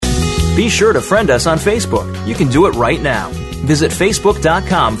Be sure to friend us on Facebook. You can do it right now. Visit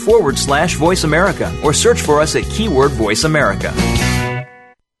facebook.com/Voice America or search for us at keyword Voice America.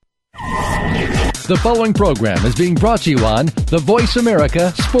 The following program is being brought to you on the Voice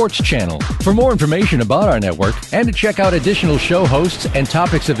America Sports Channel. For more information about our network and to check out additional show hosts and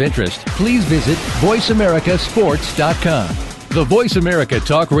topics of interest, please visit voiceamericasports.com. The Voice America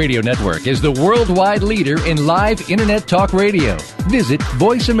Talk Radio Network is the worldwide leader in live Internet talk radio. Visit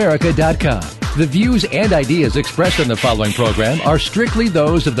voiceamerica.com. The views and ideas expressed on the following program are strictly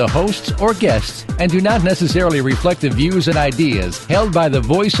those of the hosts or guests and do not necessarily reflect the views and ideas held by the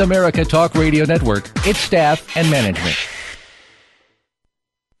Voice America Talk Radio Network, its staff, and management.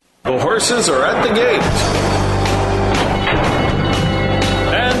 The horses are at the gate.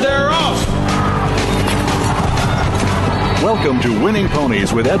 And they're off! Welcome to Winning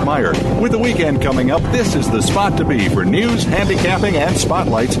Ponies with Ed Meyer. With the weekend coming up, this is the spot to be for news, handicapping, and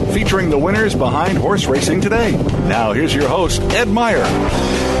spotlights featuring the winners behind horse racing today. Now, here's your host, Ed Meyer.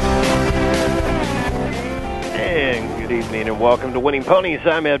 And good evening and welcome to Winning Ponies.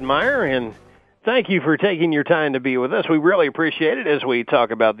 I'm Ed Meyer, and thank you for taking your time to be with us. We really appreciate it as we talk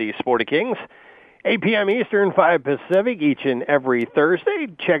about the Sport of Kings. 8 p.m. Eastern, 5 Pacific, each and every Thursday.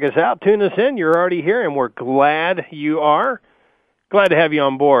 Check us out. Tune us in. You're already here, and we're glad you are. Glad to have you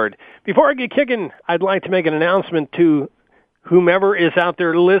on board. Before I get kicking, I'd like to make an announcement to whomever is out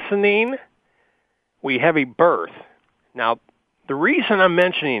there listening. We have a berth. Now, the reason I'm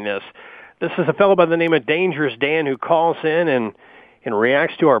mentioning this is a fellow by the name of Dangerous Dan who calls in and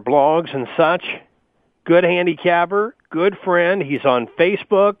reacts to our blogs and such. Good handicapper, good friend. He's on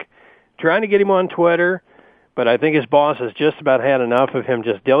Facebook. Trying to get him on Twitter, but I think his boss has just about had enough of him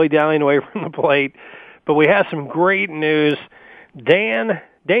just dilly-dallying away from the plate. But we have some great news. Dan,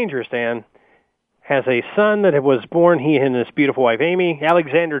 Dangerous Dan, has a son that was born, he and his beautiful wife, Amy,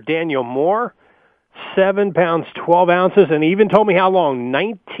 Alexander Daniel Moore, 7 pounds, 12 ounces, and he even told me how long,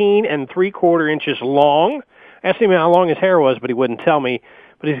 19 3/4 inches long. I asked him how long his hair was, but he wouldn't tell me.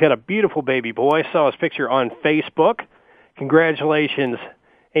 But he's got a beautiful baby boy. I saw his picture on Facebook. Congratulations,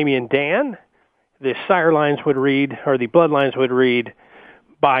 Amy and Dan. The sire lines would read, or the bloodlines would read,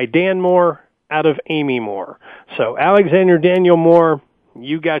 by Dan Moore out of Amy Moore. So Alexander Daniel Moore,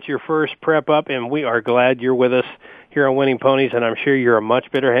 you got your first prep up, and we are glad you're with us here on Winning Ponies, and I'm sure you're a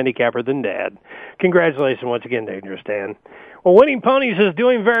much better handicapper than Dad. Congratulations once again, Dangerous Dan. Well, Winning Ponies is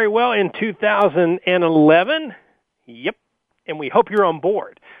doing very well in 2011. Yep. And we hope you're on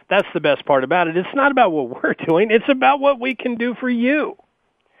board. That's the best part about it. It's not about what we're doing. It's about what we can do for you.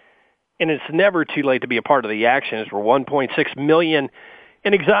 And it's never too late to be a part of the action as we're 1.6 million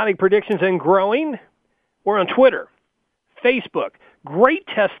in exotic predictions and growing. We're on Twitter, Facebook, great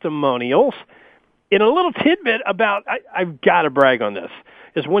testimonials. In a little tidbit about, I've got to brag on this,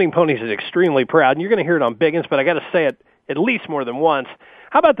 is Winning Ponies is extremely proud, and you're going to hear it on Biggins, but I got to say it at least more than once.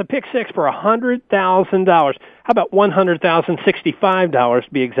 How about the pick six for $100,000? How about $100,065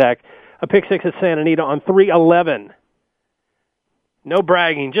 to be exact? A pick six at Santa Anita on 3/11. No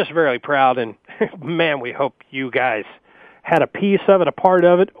bragging, just very proud, and man, we hope you guys had a piece of it, a part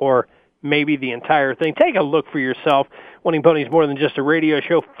of it, or maybe the entire thing. Take a look for yourself. Winning Ponies more than just a radio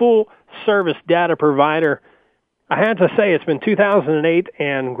show, full-service data provider. I had to say it's been 2008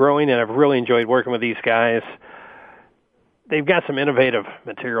 and growing, and I've really enjoyed working with these guys. They've got some innovative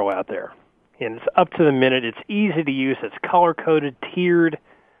material out there, and it's up to the minute. It's easy to use. It's color-coded, tiered.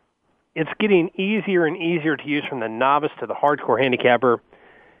 It's getting easier and easier to use from the novice to the hardcore handicapper,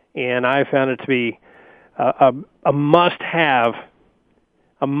 and I found it to be a must-have,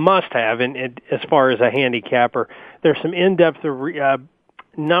 as far as a handicapper. There's some in-depth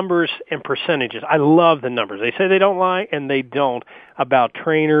numbers and percentages. I love the numbers. They say they don't lie, and they don't, about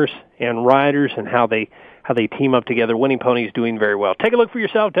trainers and riders and how they team up together. Winning Ponies doing very well. Take a look for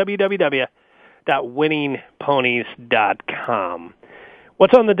yourself, www.winningponies.com.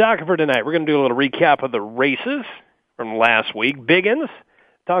 What's on the docket for tonight? We're going to do a little recap of the races from last week. Biggins,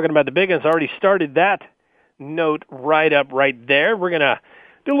 talking about the Biggins, already started that note right up right there. We're going to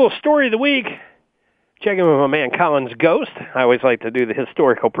do a little story of the week. Check in with my man Colin's Ghost. I always like to do the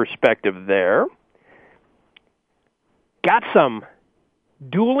historical perspective there. Got some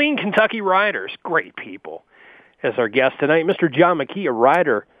dueling Kentucky riders, great people, as our guest tonight. Mr. John Mckee, a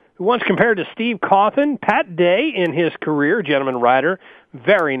rider who once compared to Steve Cauthen, Pat Day in his career, gentleman rider,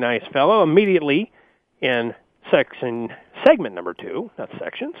 very nice fellow. Immediately in segment number 2,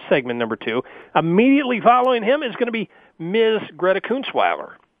 immediately following him is going to be Ms. Greta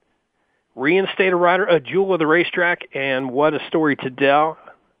Kuntzweiler, reinstated rider, a jewel of the racetrack, and what a story to tell.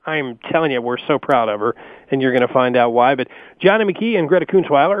 I'm telling you, we're so proud of her, and you're going to find out why. But Johnny Mckee and Greta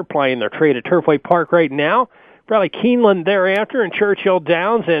Kuntzweiler are playing their trade at Turfway Park right now. Probably Keeneland thereafter and Churchill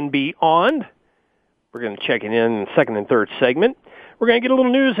Downs and beyond. We're going to check it in the second and third segment. We're going to get a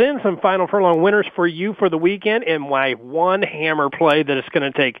little news in, some Final Furlong winners for you for the weekend, and my one hammer play that it's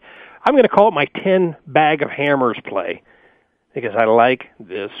going to take. I'm going to call it my 10 bag of hammers play because I like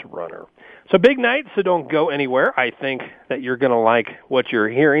this runner. So big night, so don't go anywhere. I think that you're going to like what you're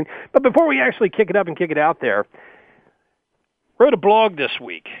hearing. But before we actually kick it up and kick it out there, wrote a blog this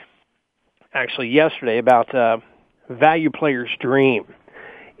week, actually yesterday, about Value Player's Dream.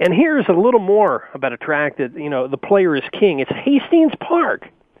 And here's a little more about a track that, the player is king. It's Hastings Park.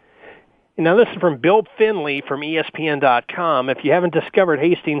 Now, this is from Bill Finley from ESPN.com. If you haven't discovered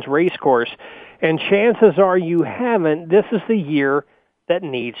Hastings Racecourse, and chances are you haven't, this is the year that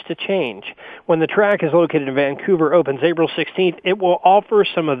needs to change. When the track is located in Vancouver, opens April 16th, it will offer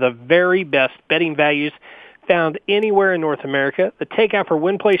some of the very best betting values found anywhere in North America. The takeout for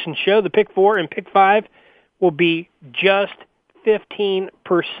win, place, and show, the pick 4 and pick 5, will be just 15%.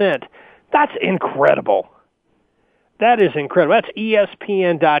 That's incredible. That is incredible. That's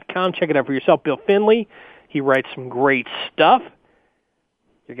ESPN.com. Check it out for yourself. Bill Finley, he writes some great stuff.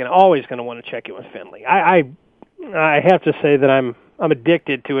 You're always going to want to check it with Finley. I have to say that I'm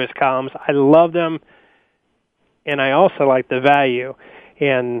addicted to his columns. I love them, and I also like the value.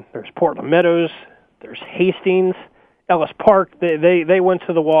 And there's Portland Meadows, there's Hastings, Ellis Park. They went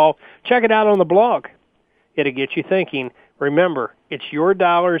to the wall. Check it out on the blog. It'll get you thinking. Remember, it's your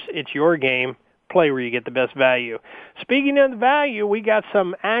dollars, it's your game. Play where you get the best value. Speaking of the value, we got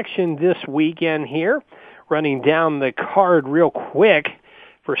some action this weekend here. Running down the card real quick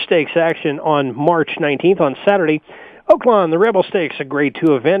for stakes action on March 19th on Saturday. Oaklawn, the Rebel Stakes, a Grade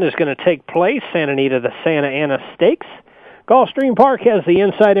 2 event, is going to take place. Santa Anita, the Santa Ana Stakes. Gulfstream Park has the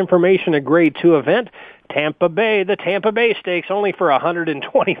inside information, a Grade 2 event. Tampa Bay, the Tampa Bay Stakes, only for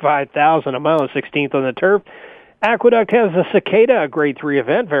 $125,000, a mile and 16th on the turf. Aqueduct has the Cicada, a Grade 3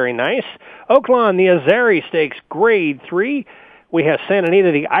 event, very nice. Oaklawn, the Azari Stakes, Grade 3. We have Santa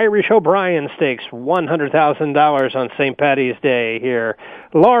Anita, the Irish O'Brien Stakes, $100,000 on St. Paddy's Day here.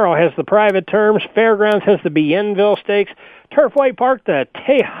 Laurel has the Private Terms. Fairgrounds has the Bienville Stakes. Turfway Park, the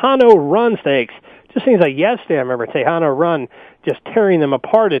Tejano Run Stakes. Just seems like yesterday I remember Tejano Run just tearing them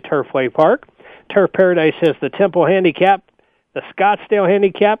apart at Turfway Park. Turf Paradise has the Temple Handicap, the Scottsdale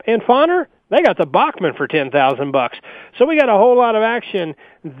Handicap, and Fauner, they got the Bachman for $10,000. So we got a whole lot of action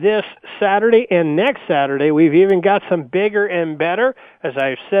this Saturday and next Saturday. We've even got some bigger and better. As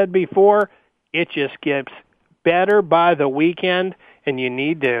I've said before, it just gets better by the weekend, and you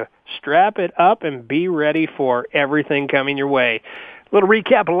need to strap it up and be ready for everything coming your way. A little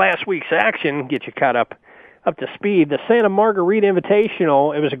recap of last week's action, get you caught up to speed. The Santa Margarita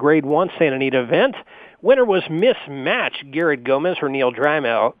Invitational, it was a Grade 1 Santa Anita event. Winner was Mismatched, Garrett Gomez for Neil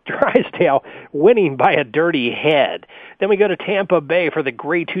Drysdale, winning by a dirty head. Then we go to Tampa Bay for the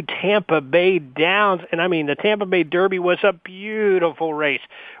Grade 2 Tampa Bay Downs. And, the Tampa Bay Derby was a beautiful race.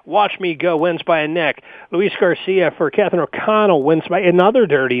 Watch Me Go wins by a neck. Luis Garcia for Catherine O'Connell wins by another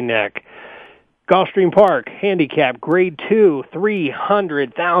dirty neck. Gulfstream Park, handicap, Grade 2,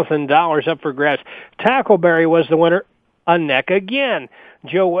 $300,000 up for grabs. Tackleberry was the winner, a neck again.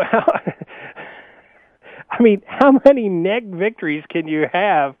 Joe... how many neck victories can you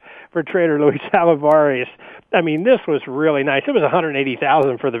have for trainer Luis Olivares? This was really nice. It was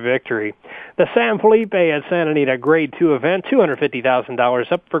 $180,000 for the victory. The San Felipe at Santa Anita Grade 2 event,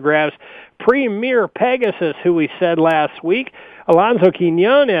 $250,000 up for grabs. Premier Pegasus, who we said last week, Alonso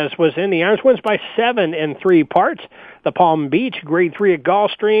Quinones was in the irons, wins by 7 in 3 parts. The Palm Beach Grade 3 at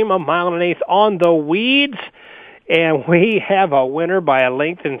Gulfstream, 1 1/8 on the weeds. And we have a winner by a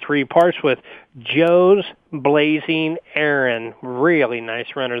length in 3 parts with Joe's Blazing Erin. Really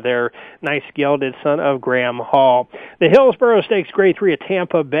nice runner there. Nice gelded son of Graham Hall. The Hillsborough Stakes Grade 3 at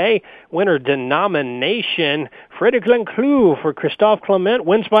Tampa Bay. Winner denomination, Frédéric Lenclou for Christophe Clement.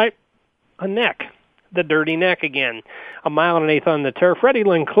 Wins by a neck. The dirty neck again. 1 1/8 on the turf. Freddie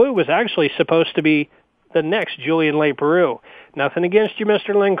Lenclou was actually supposed to be the next Julien Leperoux. Nothing against you,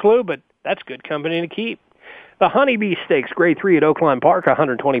 Mr. Lenclou, but that's good company to keep. The Honeybee Stakes, Grade 3 at Oaklawn Park,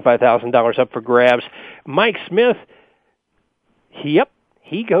 $125,000 up for grabs. Mike Smith, he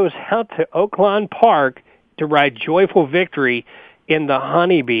goes out to Oaklawn Park to ride Joyful Victory in the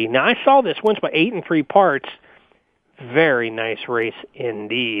Honeybee. Now, I saw this once by 8 in 3 parts. Very nice race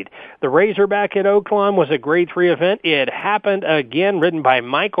indeed. The Razorback at Oaklawn was a Grade 3 event. It happened again, ridden by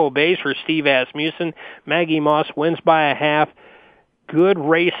Michael Bays for Steve Asmussen. Maggie Moss wins by a half. Good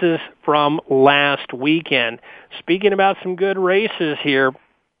races from last weekend. Speaking about some good races here,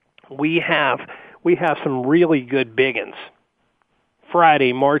 we have some really good biggins.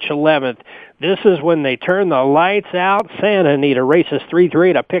 Friday, March 11th. This is when they turn the lights out. Santa Anita races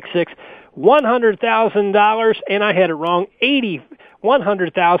 3-3 to pick six, $100,000, and I had it wrong,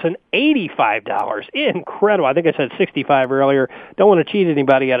 $100,085. Incredible. I think I said 65 earlier. Don't want to cheat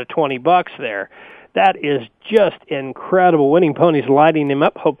anybody out of $20 there. That is just incredible. Winning Ponies lighting them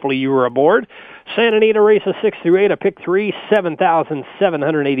up. Hopefully you were aboard. Santa Anita races 6-8, a pick three,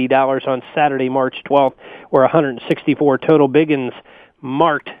 $7,780 on Saturday, March 12th, where 164 total biggins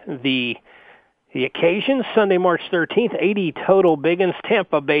marked the occasion. Sunday, March 13th, 80 total biggins.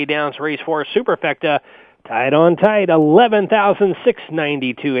 Tampa Bay Downs race 4 Superfecta, tight on tight,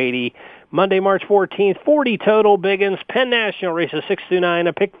 $11,692.80. Monday, March 14th, 40 total biggins. Penn National races 6-9,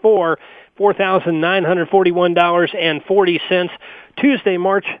 a pick 4, $4,941.40. Tuesday,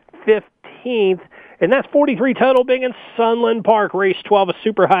 March 15th, and that's 43 total biggins. Sunland Park race 12, a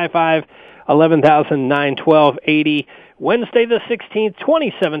super high 5, $11,912.80. Wednesday the 16th,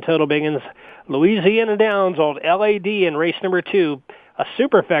 27 total biggins. Louisiana Downs, old LAD in race number 2, a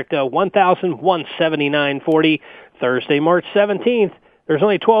superfecta, $1,179.40. Thursday, March 17th, there's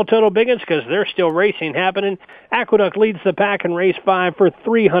only 12 total biggins because there's still racing happening. Aqueduct leads the pack in race 5 for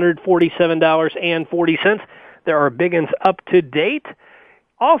 $347.40. There are biggins up to date.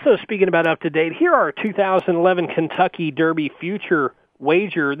 Also, speaking about up to date, here are 2011 Kentucky Derby future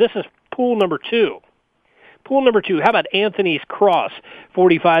wager. This is pool number 2. Pool number 2, how about Anthony's Cross,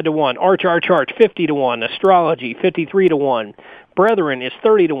 45-1. Arch, 50-1. Astrology, 53-1. Brethren is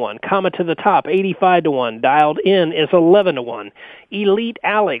 30-1. Comet to the Top, 85-1. Dialed In is 11-1. Elite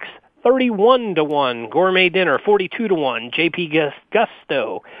Alex, 31-1. Gourmet Dinner, 42-1. JP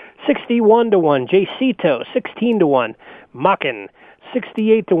Gusto, 61-1. Jacito, 16-1. Machin,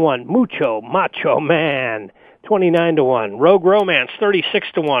 68-1. Mucho Macho Man, 29-1. Rogue Romance,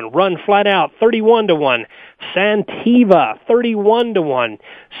 36-1. Run Flat Out, 31-1. Santiva, 31-1.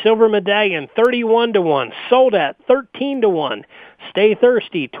 Silver Medallion, 31-1. Sold at, 13-1. Stay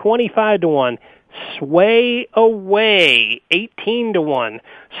Thirsty, 25-1. Sway Away, 18-1.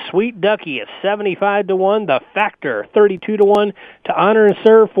 Sweet Ducky is 75-1. The Factor, 32-1. To Honor and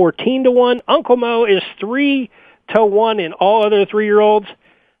Serve, 14-1. Uncle Mo is 3-1 in all other 3-year-olds.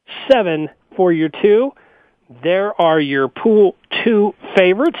 7 for your 2. There are your Pool 2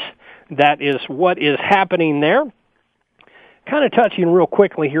 favorites. That is what is happening there. Kind of touching real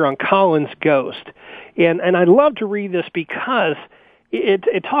quickly here on Collins Ghost. And I'd love to read this because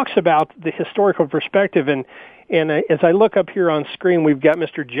it talks about the historical perspective. And as I look up here on screen, we've got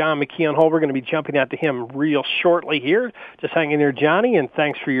Mr. John Mckee on hold. We're going to be jumping out to him real shortly here. Just hang in there, Johnny, and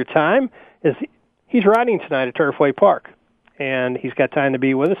thanks for your time. He's riding tonight at Turfway Park, and he's got time to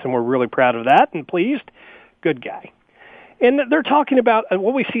be with us, and we're really proud of that and pleased. Good guy. And they're talking about,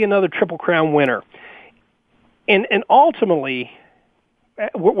 well, we see another Triple Crown winner. And ultimately,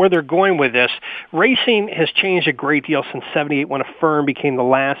 where they're going with this, racing has changed a great deal since 78 when Affirm became the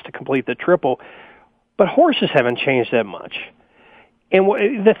last to complete the triple. But horses haven't changed that much. And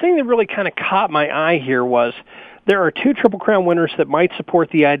the thing that really kind of caught my eye here was there are 2 Triple Crown winners that might support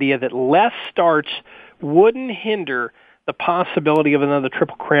the idea that less starts wouldn't hinder the possibility of another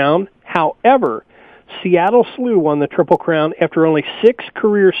Triple Crown. However, Seattle Slew won the Triple Crown after only 6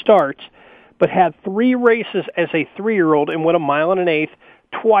 career starts, but had 3 races as a 3-year-old and won 1 1/8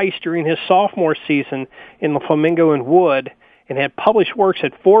 twice during his sophomore season in the Flamingo and Wood, and had published works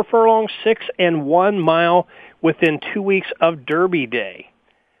at 4 furlongs, 6 and 1 mile within 2 weeks of Derby Day.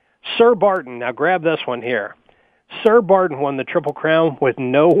 Sir Barton, now grab this one here. Sir Barton won the Triple Crown with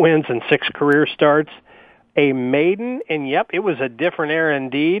no wins and 6 career starts. A maiden, and yep, it was a different era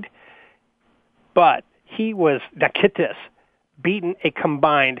indeed. But he was, now get this, beaten a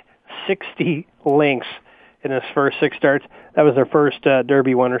combined 60 lengths in his first 6 starts. That was their first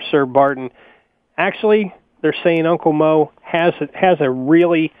Derby winner, Sir Barton. Actually, they're saying Uncle Mo has a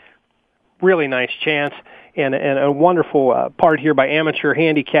really, really nice chance, and a wonderful part here by amateur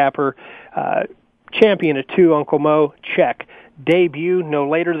handicapper, champion at 2, Uncle Mo, check. Debut no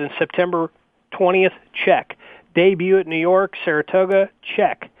later than September 20th, check. Debut at New York, Saratoga,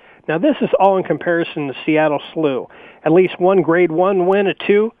 check. Now, this is all in comparison to Seattle Slew. At least 1 Grade 1 win at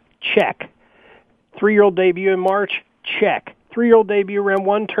 2, check. 3-year-old debut in March, check. 3-year-old debut ran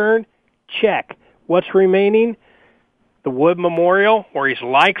 1 turn, check. What's remaining? The Wood Memorial, where he's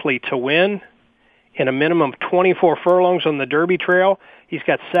likely to win in a minimum of 24 furlongs on the Derby Trail. He's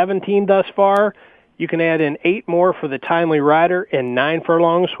got 17 thus far. You can add in 8 more for the Timely Rider, and 9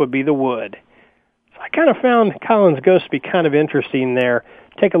 furlongs would be the Wood. So I kind of found Collins Ghost to be kind of interesting there.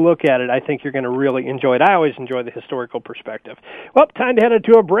 take a look at it. I think you're going to really enjoy it. I always enjoy the historical perspective. Well, time to head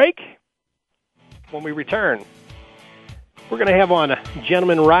into a break. When we return, we're going to have on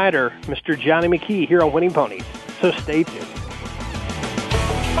gentleman rider, Mr. Johnny Mckee, here on Winning Ponies. So stay tuned.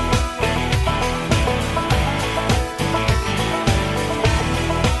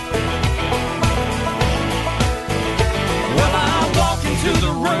 Well, I walk into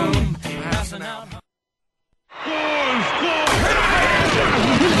the room, passing out.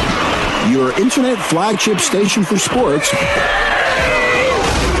 Your internet flagship station for sports.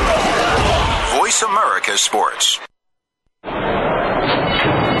 Voice America Sports. And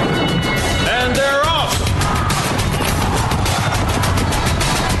they're off.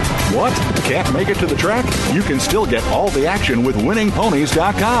 What? Can't make it to the track? You can still get all the action with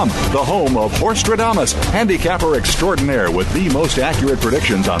winningponies.com, the home of Horstradamus, handicapper extraordinaire with the most accurate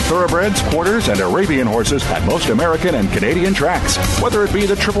predictions on thoroughbreds, quarters, and Arabian horses at most American and Canadian tracks. Whether it be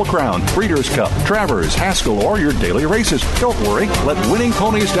the Triple Crown, Breeders' Cup, Travers, Haskell, or your daily races, don't worry. Let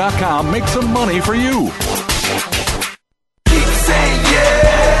winningponies.com make some money for you.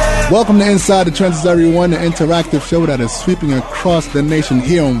 Welcome to Inside the Trenches, everyone, the interactive show that is sweeping across the nation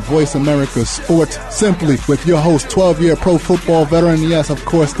here on Voice America Sports Simply with your host, 12-year pro football veteran, yes, of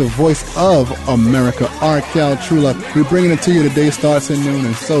course, the voice of America, Arkel Trula. We're bringing it to you today, starts at noon,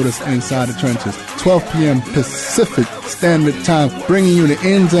 and so does Inside the Trenches. 12 p.m. Pacific Standard Time, bringing you the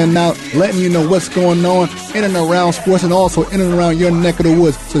ins and out, letting you know what's going on in and around sports and also in and around your neck of the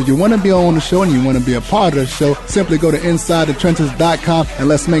woods. So if you want to be on the show and you want to be a part of the show, simply go to InsideTheTrenches.com and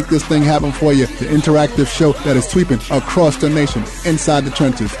let's make this thing happen for you. The interactive show that is sweeping across the nation. Inside the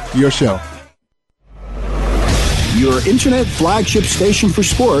Trenches, your show. Your internet flagship station for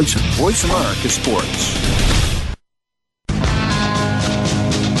sports. Voice America Sports.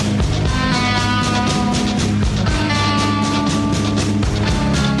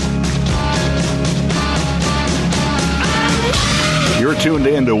 You're tuned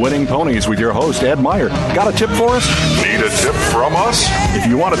in to Winning Ponies with your host, Ed Meyer. Got a tip for us? Need a tip from us? If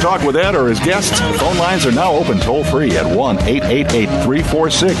you want to talk with Ed or his guests, the phone lines are now open toll-free at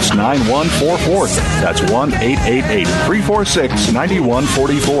 1-888-346-9144. That's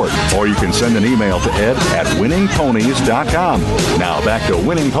 1-888-346-9144. Or you can send an email to ed at winningponies.com. Now back to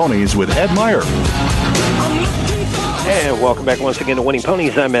Winning Ponies with Ed Meyer. And welcome back once again to Winning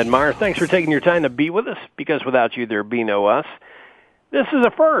Ponies. I'm Ed Meyer. Thanks for taking your time to be with us, because without you, there'd be no us. This is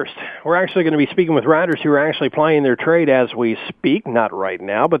a first. We're actually going to be speaking with riders who are actually plying their trade as we speak. Not right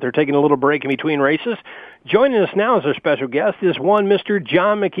now, but they're taking a little break in between races. Joining us now as our special guest is one Mr.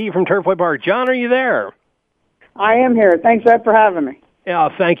 John Mckee from Turfway Park. John, are you there? I am here. Thanks, Ed, for having me. Yeah,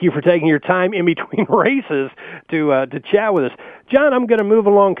 thank you for taking your time in between races to chat with us. John, I'm going to move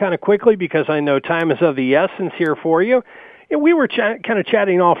along kind of quickly because I know time is of the essence here for you. We were kind of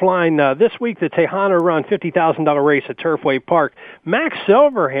chatting offline this week, the Tejano Run $50,000 race at Turfway Park. Max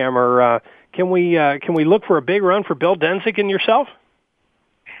Silverhammer, can we look for a big run for Bill Denzik and yourself?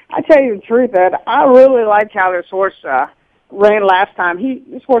 I tell you the truth, Ed, I really liked how this horse ran last time.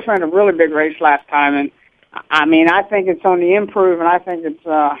 This horse ran a really big race last time, and I mean, I think it's on the improve, and I think it's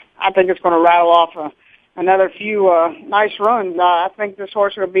going to rattle off another few nice runs. I think this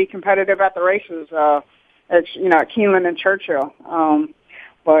horse will be competitive at the races. At Keeneland and Churchill.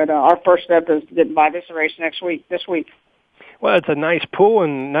 But our first step is getting by this race this week. Well, it's a nice pool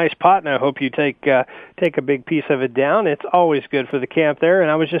and nice pot, and I hope you take a big piece of it down. It's always good for the camp there. And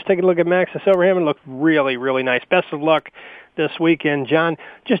I was just taking a look at Max Silverhammer and looked really, really nice. Best of luck this weekend, John.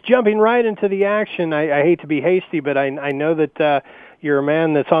 Just jumping right into the action, I hate to be hasty, but I know that you're a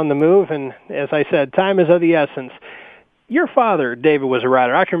man that's on the move, and as I said, time is of the essence. Your father, David, was a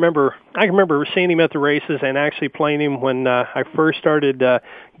rider. I can remember seeing him at the races and actually playing him when I first started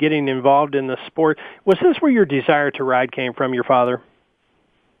getting involved in the sport. Was this where your desire to ride came from, your father?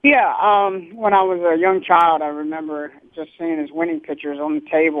 Yeah, when I was a young child, I remember just seeing his winning pictures on the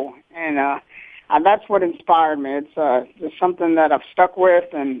table, and that's what inspired me. It's just something that I've stuck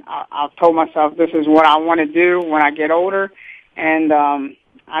with, and I've told myself this is what I want to do when I get older, and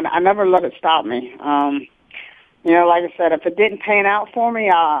I never let it stop me. Like I said, if it didn't pan out for me,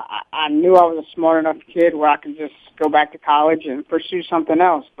 I knew I was a smart enough kid where I could just go back to college and pursue something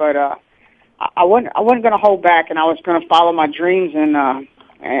else. But I wasn't going to hold back, and I was going to follow my dreams. And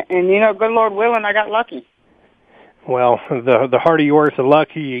good Lord willing, I got lucky. Well, the harder you work, the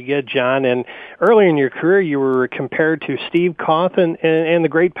luckier you get, John. And early in your career, you were compared to Steve Cauthen and the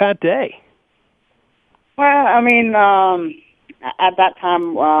great Pat Day. Well, I mean. At that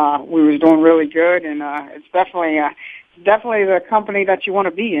time, we was doing really good, and it's definitely the company that you want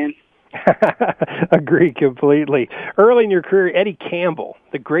to be in. Agree completely. Early in your career, Eddie Campbell,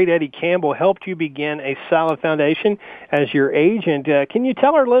 the great Eddie Campbell, helped you begin a solid foundation as your agent. Can you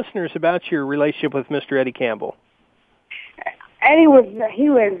tell our listeners about your relationship with Mr. Eddie Campbell? Eddie was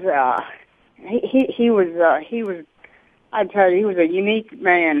I'd tell you, he was a unique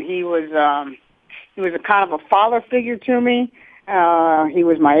man. He was a kind of a father figure to me. He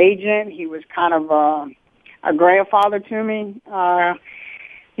was my agent. He was kind of a grandfather to me.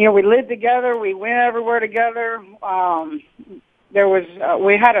 We lived together. We went everywhere together. We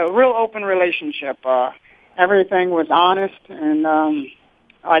had a real open relationship. Everything was honest, and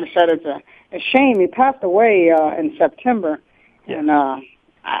like I said, it's a shame he passed away in September. Yeah. And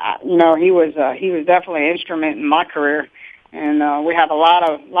he was definitely an instrument in my career, and we have a lot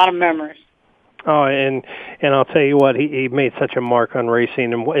of memories. Oh, and I'll tell you what, he made such a mark on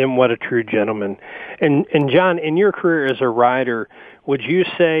racing, and what a true gentleman. And John, in your career as a rider, would you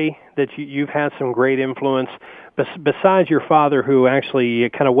say that you've had some great influence besides your father, who actually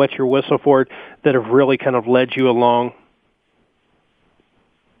kind of wet your whistle for it, that have really kind of led you along?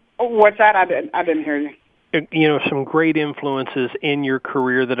 What's that? I didn't hear you. Some great influences in your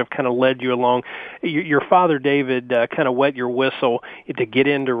career that have kind of led you along. Your father, David, kind of wet your whistle to get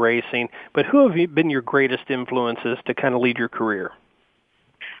into racing, but who have been your greatest influences to kind of lead your career?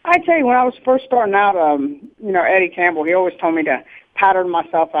 I tell you, when I was first starting out, Eddie Campbell, he always told me to pattern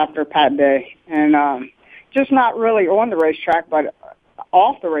myself after Pat Day, and just not really on the racetrack, but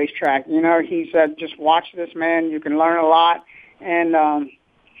off the racetrack. He said, just watch this man. You can learn a lot, and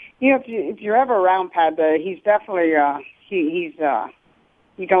if you're ever around Pat Day, he's definitely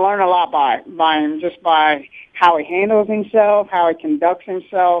you can learn a lot by him, just by how he handles himself, how he conducts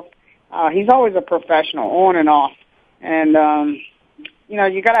himself. He's always a professional, on and off, and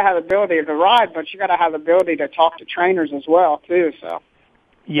you got to have the ability to ride, but you got to have the ability to talk to trainers as well too. So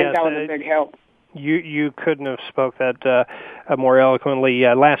I think that was a big help. You couldn't have spoke that more eloquently.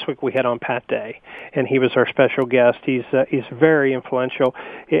 Last week we had on Pat Day, and he was our special guest. He's very influential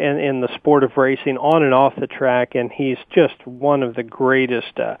in the sport of racing, on and off the track, and he's just one of the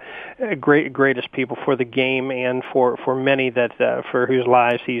greatest people for the game, and for many that for whose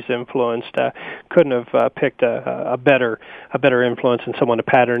lives he's influenced. Couldn't have picked a better influence and someone to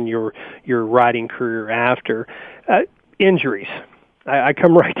pattern your riding career after. Injuries. I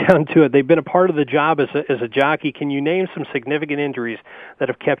come right down to it. They've been a part of the job as a jockey. Can you name some significant injuries that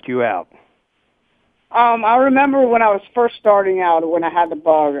have kept you out? I remember when I was first starting out, when I had the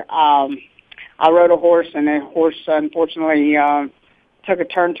bug, I rode a horse, and the horse unfortunately took a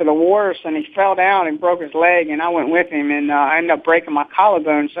turn to the worse, and he fell down and broke his leg, and I went with him, and I ended up breaking my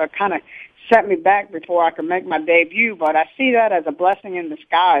collarbone, so it kind of set me back before I could make my debut. But I see that as a blessing in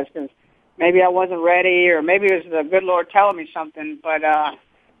disguise, because maybe I wasn't ready, or maybe it was the good Lord telling me something, but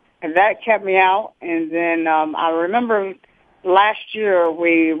and that kept me out. And then I remember last year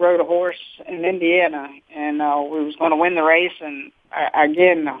we rode a horse in Indiana, and we was going to win the race, and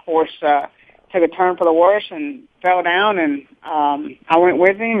again the horse took a turn for the worse and fell down, and I went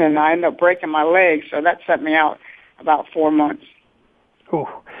with him, and I ended up breaking my leg, so that set me out about 4 months. Ooh.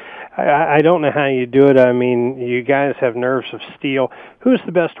 I don't know how you do it. I mean, you guys have nerves of steel. Who's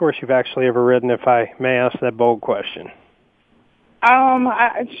the best horse you've actually ever ridden, if I may ask that bold question?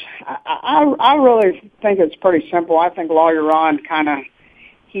 I really think it's pretty simple. I think Lawyer Ron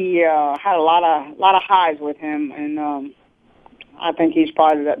he had a lot of highs with him, and I think he's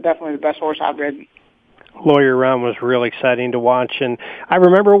probably definitely the best horse I've ridden. Lawyer Ron was really exciting to watch, and I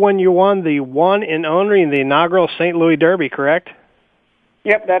remember when you won the one and only in the inaugural St. Louis Derby, correct?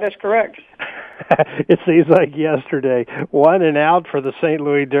 Yep, that is correct. It seems like yesterday. 1 and out for the St.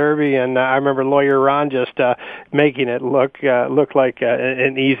 Louis Derby, and I remember Lawyer Ron just making it look like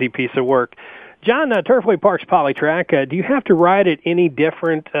an easy piece of work. John, Turfway Park's Polytrack, do you have to ride it any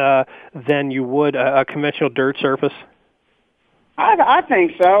different than you would a conventional dirt surface? I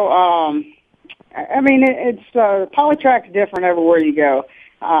think so. I mean, it's Polytrack's different everywhere you go.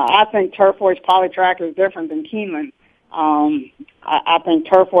 I think Turfway's Polytrack is different than Keeneland. I think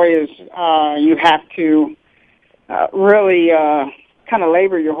Turfway is you have to really kind of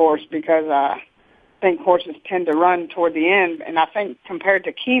labor your horse, because I think horses tend to run toward the end, and I think compared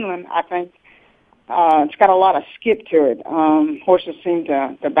to Keeneland, I think it's got a lot of skip to it. Horses seem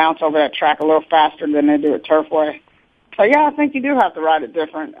to bounce over that track a little faster than they do at Turfway. So yeah, I think you do have to ride it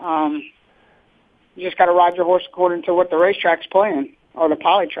different. You just got to ride your horse according to what the racetrack's playing or the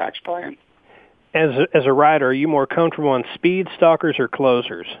Polytrack's playing. As a rider, are you more comfortable on speed, stalkers, or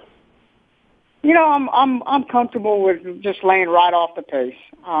closers? I'm comfortable with just laying right off the pace.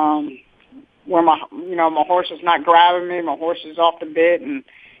 Where my horse is not grabbing me, my horse is off the bit, and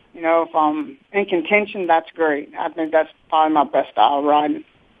if I'm in contention, that's great. I think that's probably my best style of riding.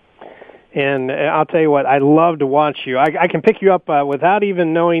 And I'll tell you what, I love to watch you. I can pick you up without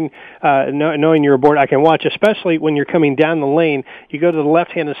even knowing you're aboard. I can watch, especially when you're coming down the lane. You go to the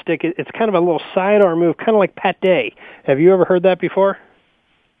left-handed stick. It's kind of a little sidearm move, kind of like Pat Day. Have you ever heard that before?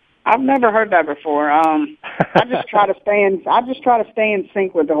 I've never heard that before. I just try to stay in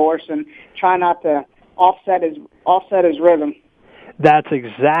sync with the horse and try not to offset his rhythm. That's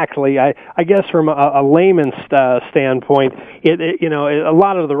exactly, I guess from a layman's standpoint, a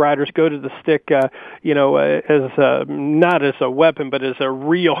lot of the riders go to the stick, as not as a weapon, but as a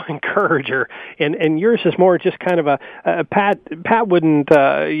real encourager. And yours is more just kind of a Pat wouldn't,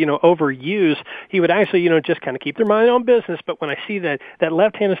 overuse. He would actually, just kind of keep their mind on business. But when I see that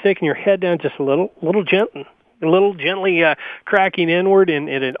left-handed stick and your head down just a little gently cracking inward, and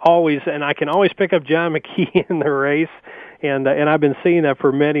I can always pick up John Mckee in the race. And I've been seeing that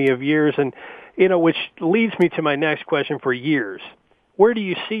for many of years, and which leads me to my next question for years. Where do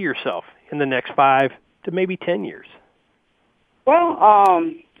you see yourself in the next 5 to maybe 10 years? Well,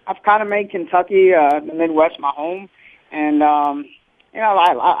 I've kind of made Kentucky, the Midwest, my home, and I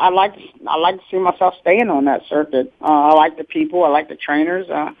like to see myself staying on that circuit. I like the people, I like the trainers.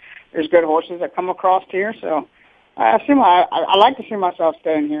 There's good horses that come across here, so I like to see myself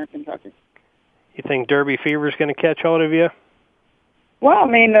staying here in Kentucky. You think Derby fever is going to catch hold of you? Well, I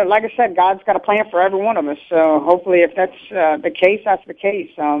mean, like I said, God's got a plan for every one of us. So hopefully, if that's the case, that's the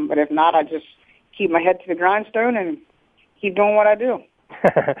case. But if not, I just keep my head to the grindstone and keep doing what I do.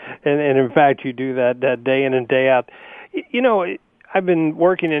 and in fact, you do that day in and day out. I've been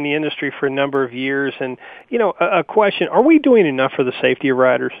working in the industry for a number of years, and a question: are we doing enough for the safety of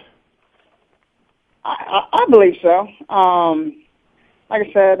riders? I believe so. Like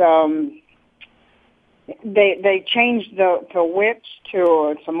I said. They changed the whips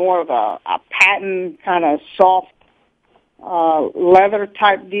to more of a patent kind of soft leather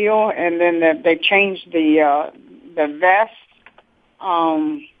type deal, and then they changed the vest.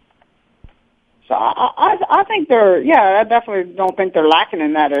 So I think I definitely don't think they're lacking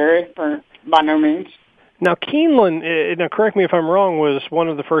in that area by no means. Now Keeneland, now correct me if I'm wrong, was one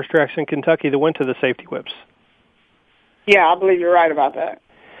of the first tracks in Kentucky that went to the safety whips. Yeah, I believe you're right about that.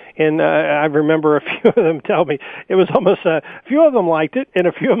 And I remember a few of them tell me it was almost a few of them liked it, and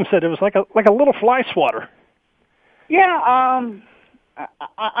a few of them said it was like a little fly swatter. Yeah,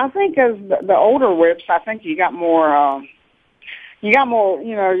 I think as the older whips, I think you got more, you got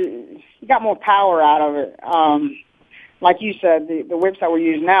more power out of it. Like you said, the whips that we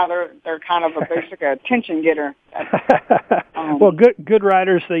use now, they're kind of a basic attention getter. Well, good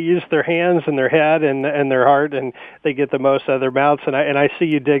riders, they use their hands and their head and their heart, and they get the most out of their mouths. And I see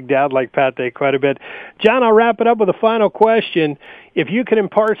you dig down like Pat Day quite a bit. John, I'll wrap it up with a final question. If you could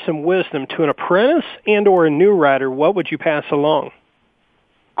impart some wisdom to an apprentice and or a new rider, what would you pass along?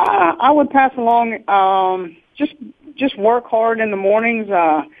 I would pass along just work hard in the mornings,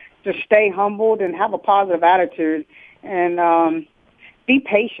 just stay humbled and have a positive attitude. And be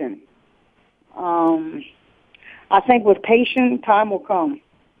patient. I think with patience, time will come.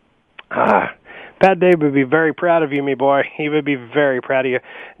 Pat Dave would be very proud of you, me boy. He would be very proud of you.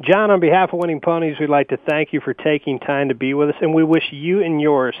 John, on behalf of Winning Ponies, we'd like to thank you for taking time to be with us, and we wish you and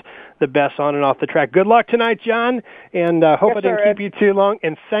yours the best on and off the track. Good luck tonight, John, and hope I didn't keep you too long.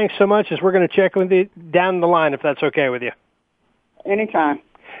 And thanks so much, as we're going to check with you down the line, if that's okay with you. Anytime.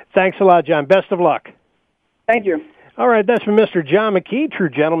 Thanks a lot, John. Best of luck. Thank you. All right, that's from Mr. John Mckee, true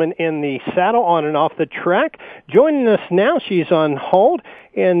gentleman in the saddle on and off the track. Joining us now, she's on hold,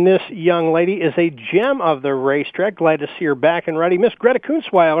 and this young lady is a gem of the racetrack. Glad to see her back and ready. Miss Greta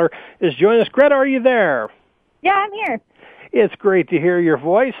Kuntzweiler is joining us. Greta, are you there? Yeah, I'm here. It's great to hear your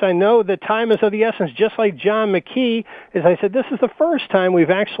voice. I know that time is of the essence, just like John Mckee. As I said, this is the first time we've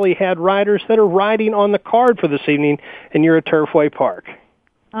actually had riders that are riding on the card for this evening, and you're at Turfway Park.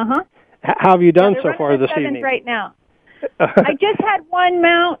 Uh-huh. How have you done so far this evening? Right now. I just had one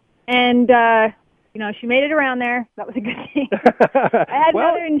mount, and, she made it around there. That was a good thing. I had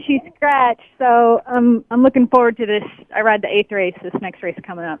another, and she scratched, so I'm looking forward to this. I ride the 8th race, this next race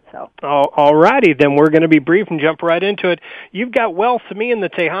coming up. So. All righty, then we're going to be brief and jump right into it. You've got Wealth to Me in the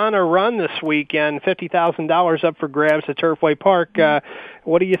Tejana Run this weekend, $50,000 up for grabs at Turfway Park.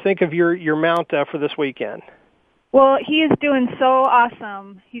 What do you think of your mount for this weekend? Well, he is doing so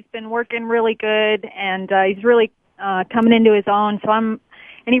awesome. He's been working really good, and he's really coming into his own. So and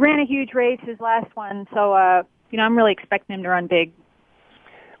he ran a huge race, his last one. So, I'm really expecting him to run big.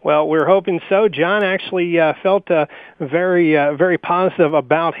 Well, we're hoping so. John actually felt very positive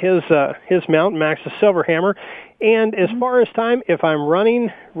about his mount, Max's Silverhammer. And as far as time, if I'm running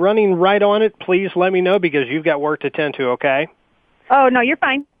right on it, please let me know because you've got work to tend to, okay? Oh, no, you're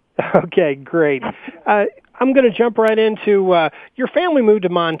fine. Okay, great. I'm going to jump right into your family moved to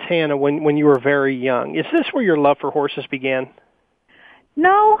Montana when you were very young. Is this where your love for horses began?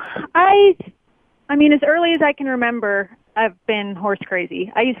 No, I mean, as early as I can remember, I've been horse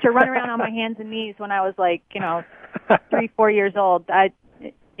crazy. I used to run around on my hands and knees when I was 3-4 years old. I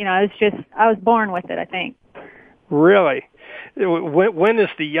was born with it, I think. Really? When is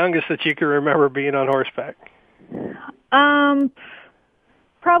the youngest that you can remember being on horseback?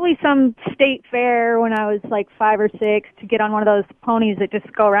 Probably some state fair when I was 5 or 6 to get on one of those ponies that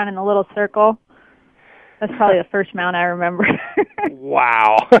just go around in a little circle. That's probably the first mount I remember.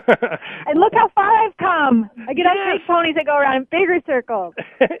 Wow. And look how far I've come. I get on big ponies that go around in bigger circles.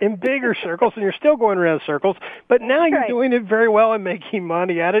 In bigger circles, and you're still going around circles, but now you're doing it very well and making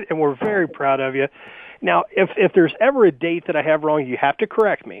money at it, and we're very proud of you. Now, if there's ever a date that I have wrong, you have to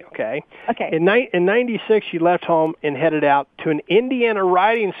correct me, okay? Okay. In 96, you left home and headed out to an Indiana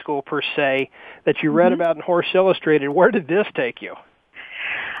riding school, per se, that you read about in Horse Illustrated. Where did this take you?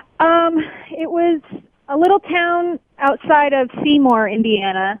 It was a little town outside of Seymour,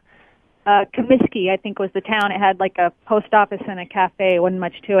 Indiana. Comiskey, I think, was the town. It had a post office and a cafe. Wasn't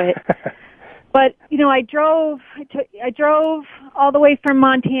much to it. But, I drove all the way from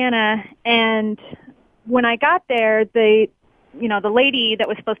Montana, and when I got there, the lady that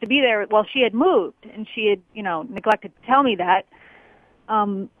was supposed to be there, she had moved, and she had, neglected to tell me that.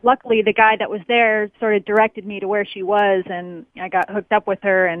 Luckily, the guy that was there sort of directed me to where she was, and I got hooked up with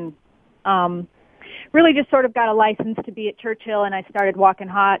her, and really just sort of got a license to be at Churchill, and I started walking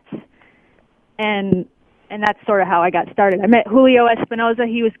hots, and that's sort of how I got started. I met Julio Espinoza.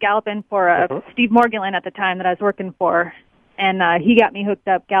 He was galloping for Steve Morganland at the time that I was working for, and he got me hooked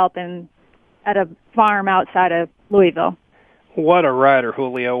up galloping at a farm outside of Louisville. What a rider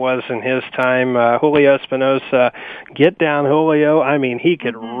Julio was in his time. Julio Espinoza, get down, Julio. I mean, he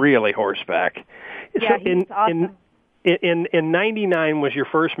could really horseback. Yeah, so he's awesome. In 99 was your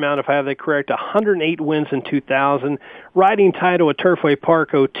first mount, if I have that correct, 108 wins in 2000, riding title at Turfway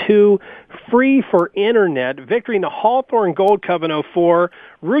Park 02, free for internet, victory in the Hawthorne Gold Cup in 04,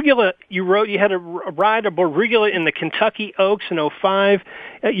 Rugula, you had a ride aboard Rugula in the Kentucky Oaks in 05,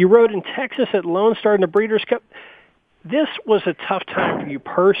 you rode in Texas at Lone Star in the Breeders' Cup. This was a tough time for you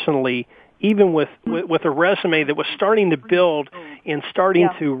personally, even with a resume that was starting to build and starting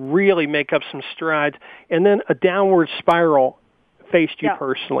to really make up some strides, and then a downward spiral faced you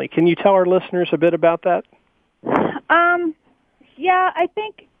personally. Can you tell our listeners a bit about that? I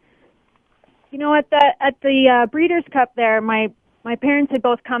think, at the Breeders' Cup there, my parents had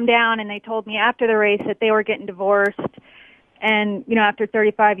both come down, and they told me after the race that they were getting divorced, and, after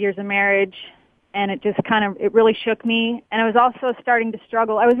 35 years of marriage, and it just it really shook me, and I was also starting to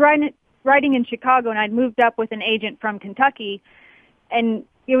struggle. I was riding in Chicago, and I'd moved up with an agent from Kentucky, and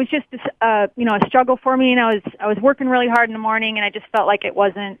it was just a struggle for me, and I was working really hard in the morning, and I just felt like it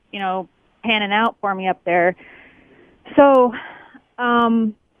wasn't, panning out for me up there. So I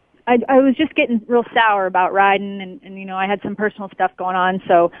was just getting real sour about riding, and I had some personal stuff going on,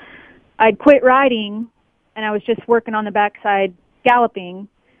 so I'd quit riding, and I was just working on the backside galloping,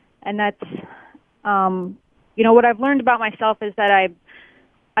 and that's, what I've learned about myself is that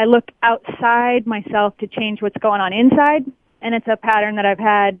I look outside myself to change what's going on inside, and it's a pattern that I've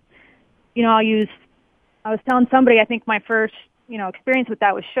had. I was telling somebody, I think my first, experience with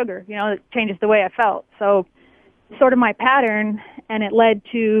that was sugar. It changes the way I felt. So sort of my pattern, and it led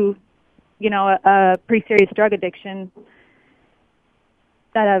to, a pretty serious drug addiction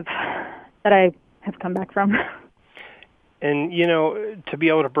that I have come back from. And, to be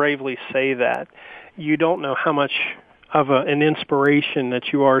able to bravely say that, you don't know how much of an inspiration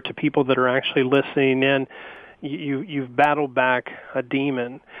that you are to people that are actually listening in. You've battled back a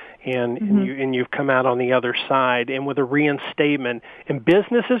demon, and you've come out on the other side, and with a reinstatement, and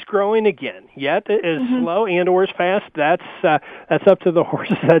business is growing again. Yet as slow and or as fast, that's up to the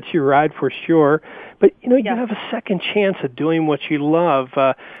horses that you ride for sure. But you have a second chance at doing what you love.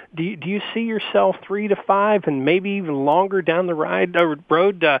 Do you see yourself 3 to 5 and maybe even longer down the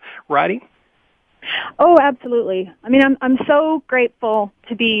road riding? Oh, absolutely. I mean, I'm so grateful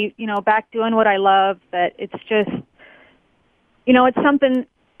to be, back doing what I love, that it's just, it's something,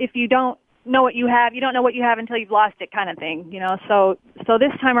 if you don't know what you have, you don't know what you have until you've lost it kind of thing, So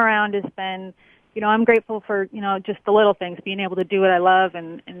this time around has been, I'm grateful for, just the little things, being able to do what I love,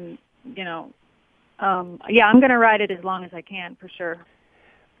 and I'm going to ride it as long as I can, for sure.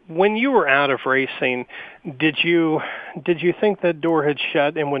 When you were out of racing, did you think that door had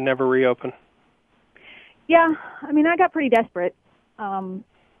shut and would never reopen? Yeah, I mean, I got pretty desperate.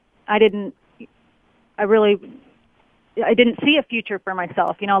 I didn't see a future for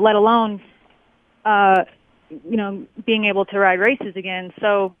myself, let alone, being able to ride races again.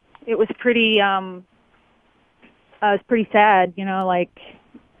 So it was pretty sad,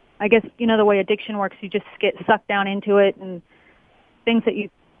 I guess, the way addiction works, you just get sucked down into it, and things that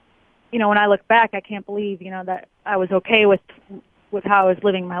when I look back, I can't believe, that I was okay with how I was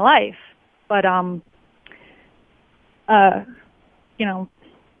living my life. But,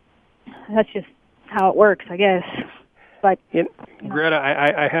 that's just how it works, I guess. But Greta,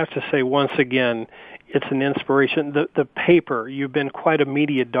 I have to say once again, it's an inspiration. The paper, you've been quite a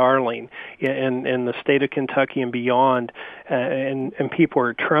media darling in the state of Kentucky and beyond, and people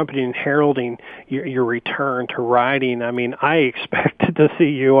are trumpeting and heralding your return to riding. I mean, I expected to see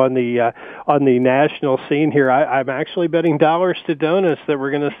you on the national scene here. I'm actually betting dollars to donuts that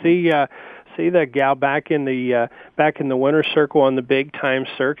we're going to see that gal back in the winner's circle on the big time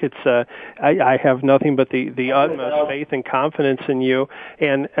circuits. I have nothing but the utmost faith and confidence in you.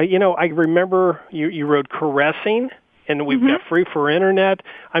 And I remember you rode Caressing, and we've got Free for Internet.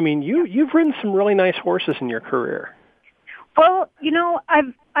 I mean, you've ridden some really nice horses in your career. Well,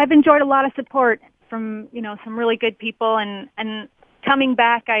 I've enjoyed a lot of support from some really good people, and coming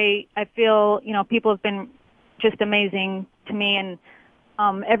back, I feel people have been just amazing to me, and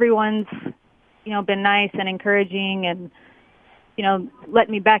everyone's been nice and encouraging and, let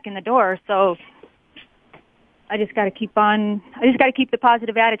me back in the door. So I just got to keep the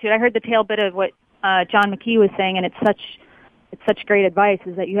positive attitude. I heard the tail bit of what John Mckee was saying, and it's such great advice,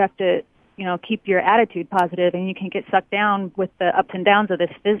 is that you have to, keep your attitude positive, and you can get sucked down with the ups and downs of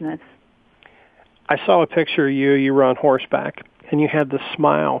this business. I saw a picture of you. You were on horseback, and you had the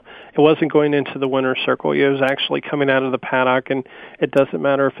smile. It wasn't going into the winner's circle. It was actually coming out of the paddock, and it doesn't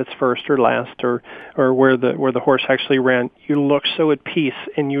matter if it's first or last or where the horse actually ran. You looked so at peace,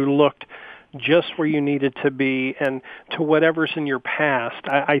 and you looked just where you needed to be, and to whatever's in your past,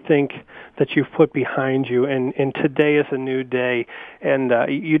 I think that you've put behind you, and today is a new day, and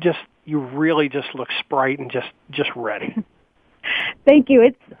you really just look sprite and just ready. Thank you.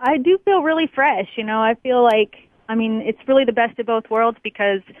 I do feel really fresh. I feel like, it's really the best of both worlds,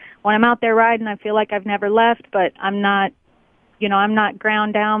 because when I'm out there riding, I feel like I've never left, but I'm not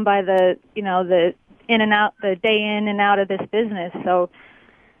ground down by the in and out, the day in and out of this business. So,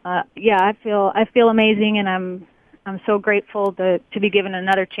 I feel amazing, and I'm so grateful to be given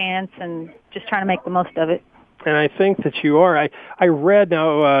another chance, and just trying to make the most of it. And I think that you are. I read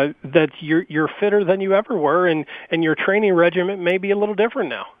now that you're fitter than you ever were, and your training regimen may be a little different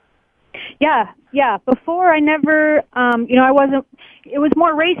now. Yeah. Before I never, I wasn't. It was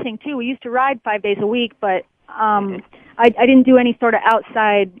more racing too. We used to ride 5 days a week, but I didn't do any sort of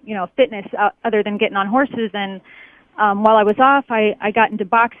outside, fitness other than getting on horses. And while I was off, I got into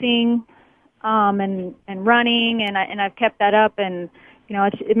boxing and running, and I've kept that up. And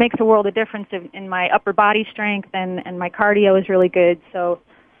it makes a world of difference in my upper body strength, and my cardio is really good. So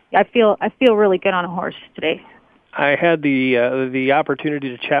I feel really good on a horse today. I had the opportunity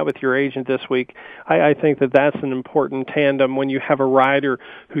to chat with your agent this week. I think that's an important tandem when you have a rider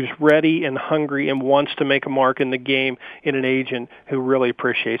who's ready and hungry and wants to make a mark in the game, in an agent who really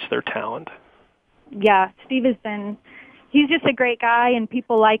appreciates their talent. Yeah, Steve he's just a great guy, and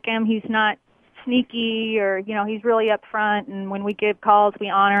people like him. He's not sneaky, or he's really upfront, and when we give calls, we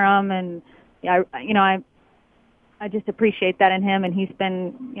honor him, and I just appreciate that in him, and he's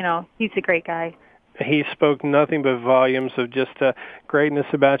a great guy. He spoke nothing but volumes of just greatness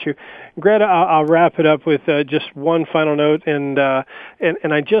about you. Greta, I'll wrap it up with just one final note, and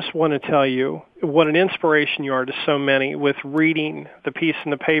I just want to tell you what an inspiration you are to so many with reading the piece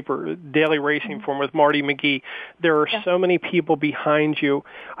in the paper, Daily Racing Form with Marty Mckee. There are so many people behind you.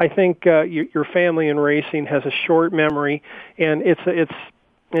 I think your family in racing has a short memory, and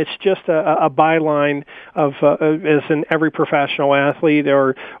it's just a byline of as in every professional athlete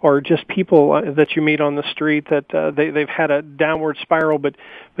or just people that you meet on the street that they've had a downward spiral, but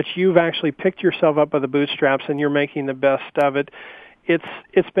you've actually picked yourself up by the bootstraps, and you're making the best of it.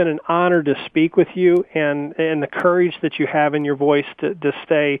 It's been an honor to speak with you, and the courage that you have in your voice to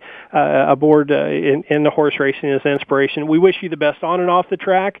stay aboard in the horse racing is an inspiration. We wish you the best on and off the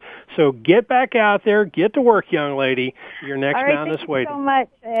track. So get back out there, get to work, young lady. Your next mount is waiting. Thank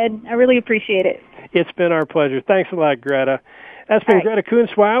you so much, Ed. I really appreciate it. It's been our pleasure. Thanks a lot, Greta. That's been Greta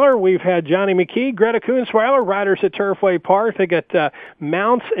Kuntzweiler. We've had Johnny Mckee, Greta Kuntzweiler, riders at Turfway Park. They got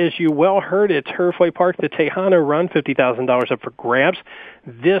mounts, as you well heard, at Turfway Park, the Tejano Run, $50,000 up for grabs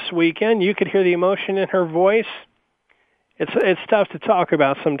this weekend. You could hear the emotion in her voice. It's tough to talk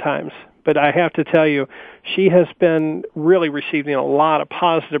about sometimes, but I have to tell you, she has been really receiving a lot of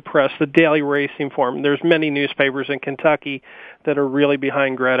positive press, the Daily Racing Form. There's many newspapers in Kentucky that are really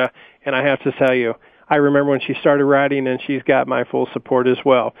behind Greta, and I have to tell you, I remember when she started riding, and she's got my full support as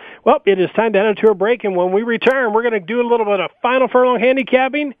well. Well, it is time to head into a break, and when we return, we're going to do a little bit of final furlong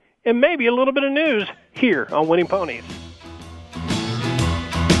handicapping and maybe a little bit of news here on Winning Ponies.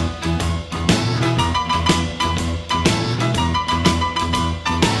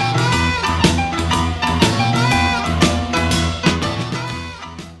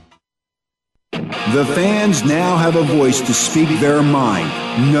 The fans now have a voice to speak their mind.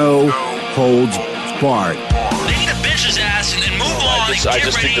 No holds barred. They need to bitch his ass and move on. I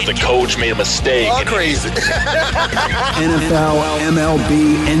just think that the coach made a mistake. All crazy. NFL,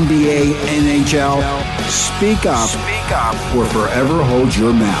 MLB, NBA, NHL. Speak up or forever hold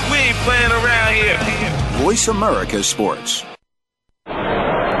your mouth. We ain't playing around here. Voice America Sports. And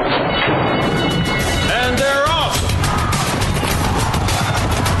they're off.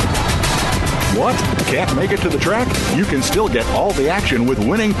 What? Can't make it to the track? You can still get all the action with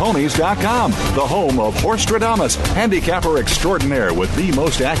winningponies.com, the home of Horstradamus, handicapper extraordinaire with the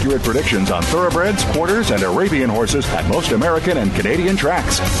most accurate predictions on thoroughbreds, quarters, and Arabian horses at most American and Canadian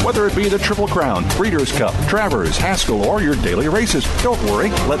tracks. Whether it be the Triple Crown, Breeders' Cup, Travers, Haskell, or your daily races, don't worry.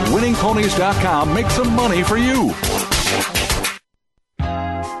 Let winningponies.com make some money for you.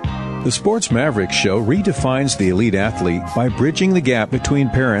 The Sports Mavericks Show redefines the elite athlete by bridging the gap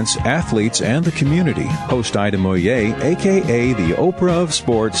between parents, athletes, and the community. Host Ida Moyer, a.k.a. the Oprah of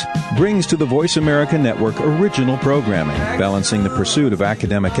Sports, brings to the Voice America Network original programming, balancing the pursuit of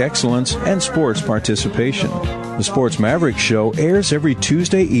academic excellence and sports participation. The Sports Mavericks Show airs every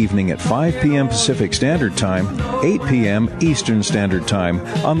Tuesday evening at 5 p.m. Pacific Standard Time, 8 p.m. Eastern Standard Time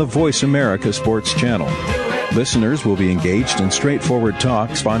on the Voice America Sports Channel. Listeners will be engaged in straightforward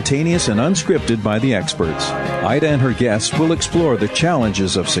talk, spontaneous and unscripted by the experts. Ida and her guests will explore the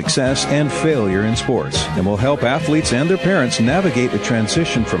challenges of success and failure in sports and will help athletes and their parents navigate the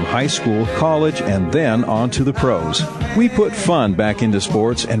transition from high school, college, and then on to the pros. We put fun back into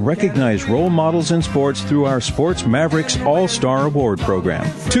sports and recognize role models in sports through our Sports Mavericks All-Star Award program.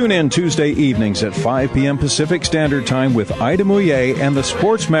 Tune in Tuesday evenings at 5 p.m. Pacific Standard Time with Ida Moyer and the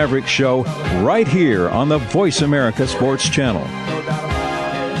Sports Mavericks Show right here on the Voice America Sports Channel.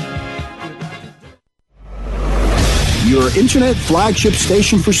 Your internet flagship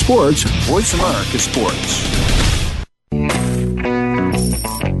station for sports, Voice America Sports.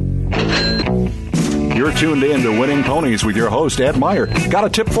 You're tuned in to Winning Ponies with your host, Ed Meyer. Got a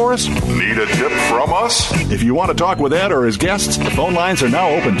tip for us? Need a tip from us? If you want to talk with Ed or his guests, the phone lines are now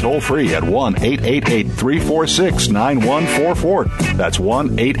open toll-free at 1-888-346-9144. That's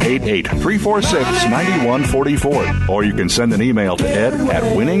 1-888-346-9144. Or you can send an email to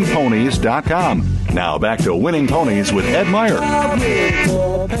ed@winningponies.com. Now back to Winning Ponies with Ed Meyer.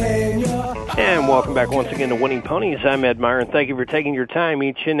 And welcome back once again to Winning Ponies. I'm Ed Meyer, and thank you for taking your time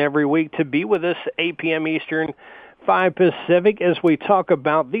each and every week to be with us, 8 p.m. Eastern, 5 Pacific, as we talk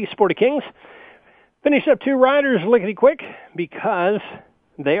about the Sporty Kings. Finished up two riders lickety-quick because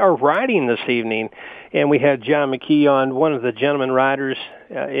they are riding this evening. And we had John Mckee on, one of the gentleman riders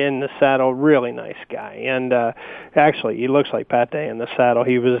in the saddle, really nice guy. And actually, he looks like Pat Day in the saddle.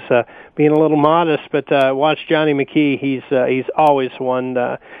 He was being a little modest, but watch Johnny Mckee. He's always one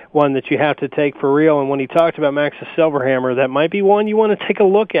that you have to take for real. And when he talked about Max's Silverhammer, that might be one you want to take a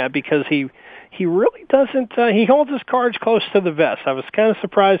look at because he really doesn't, he holds his cards close to the vest. I was kind of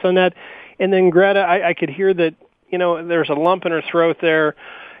surprised on that. And then Greta, I could hear that, there's a lump in her throat there.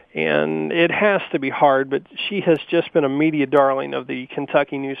 And it has to be hard, but she has just been a media darling of the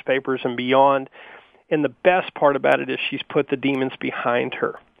Kentucky newspapers and beyond. And the best part about it is she's put the demons behind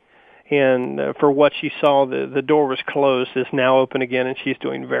her. And for what she saw, the door was closed, is now open again, and she's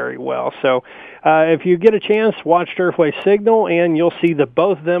doing very well. So if you get a chance, watch Turfway Signal, and you'll see that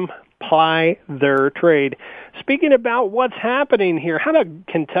both of them ply their trade. Speaking about what's happening here, how about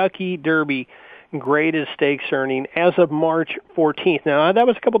Kentucky Derby? Greatest stakes earning as of March 14th. Now, that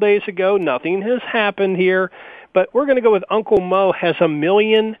was a couple days ago. Nothing has happened here, but we're going to go with Uncle Mo has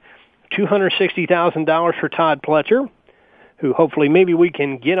 $1,260,000 for Todd Pletcher, who hopefully maybe we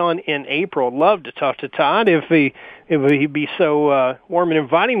can get on in April. Love to talk to Todd. If he'd be so warm and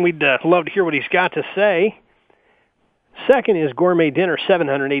inviting, we'd love to hear what he's got to say. Second is Gourmet Dinner,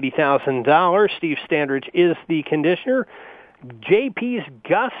 $780,000. Steve Standridge is the conditioner. JP's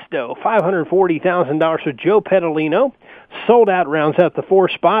Gusto, $540,000 for Joe Pedalino. Sold Out rounds out the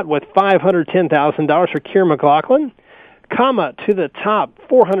 4th spot with $510,000 for Keir McLaughlin. Comma to the top,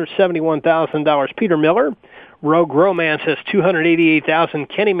 $471,000 Peter Miller. Rogue Romance has $288,000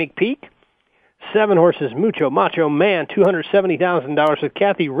 Kenny McPeak. 7 horses Mucho Macho Man, $270,000 with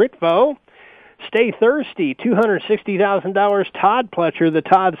Kathy Ritvo. Stay Thirsty, $260,000 Todd Pletcher, the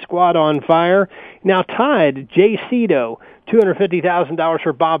Todd Squad on fire. Now tied, Jay Cito, $250,000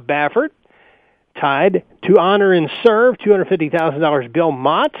 for Bob Baffert. Tied, To Honor and Serve, $250,000 Bill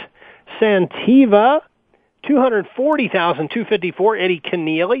Mott. Santiva, $240,254 Eddie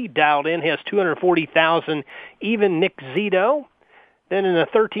Keneally, dialed in, has $240,000 even Nick Zito. Then in the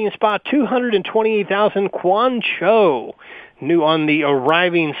 13th spot, $228,000 Quan Cho. New on the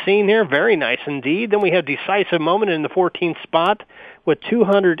arriving scene here. Very nice indeed. Then we have Decisive Moment in the 14th spot with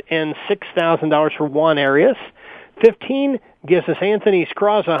 $206,000 for Juan Arias. 15 gives us Anthony's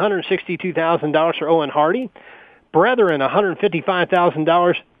Cross, $162,000 for Owen Hardy. Brethren,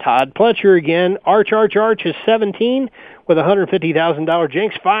 $155,000. Todd Pletcher again. Arch is 17 with $150,000.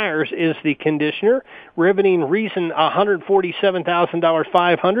 Jenks Fires is the conditioner. Riveting Reason, $147,000,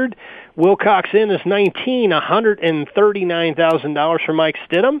 500. Wilcox Inn is 19, $139,000 for Mike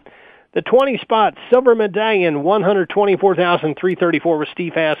Stidham. The 20 spot, Silver Medallion, $124,334 with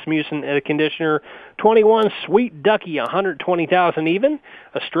Steve Asmussen at a conditioner. 21, Sweet Ducky, $120,000 even.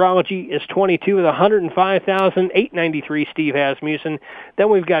 Astrology is 22 with $105,893 Steve Asmussen. Then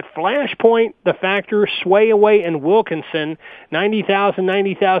we've got Flashpoint, The Factor, Sway Away, and Wilkinson, $90,000,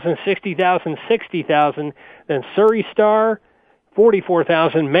 $90,000, $60,000, $60,000. Then Surrey Star,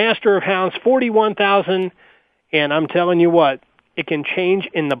 $44,000. Master of Hounds, $41,000. And I'm telling you what, it can change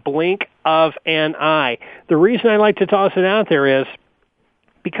in the blink of an eye. The reason I like to toss it out there is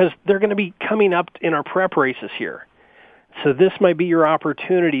because they're going to be coming up in our prep races here. So this might be your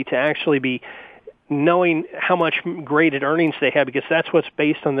opportunity to actually be knowing how much graded earnings they have, because that's what's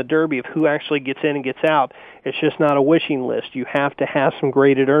based on the Derby of who actually gets in and gets out. It's just not a wishing list. You have to have some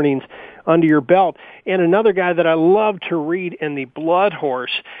graded earnings under your belt. And another guy that I love to read in the Blood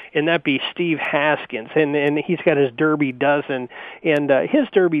Horse, and that be Steve Haskins, and he's got his Derby Dozen, and his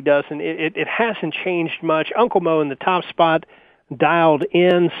Derby Dozen, it hasn't changed much. Uncle Mo in the top spot, dialed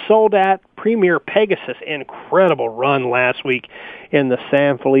in, sold at Premier Pegasus. Incredible run last week in the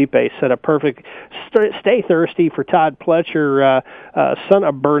San Felipe. Set a perfect Stay Thirsty for Todd Pletcher, son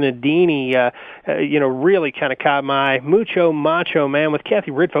of Bernardini. Really kind of caught my eye. Mucho Macho Man with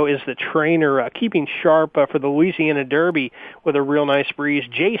Kathy Ritvo is the trainer, keeping sharp for the Louisiana Derby with a real nice breeze.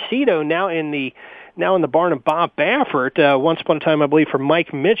 Jay Cito now in the barn of Bob Baffert, once upon a time, I believe, for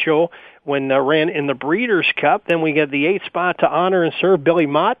Mike Mitchell when ran in the Breeders' Cup. Then we get the 8th spot, To Honor and Serve, Billy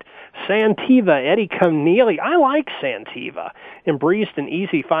Mott. Santiva, Eddie Keneally. I like Santiva. And breezed an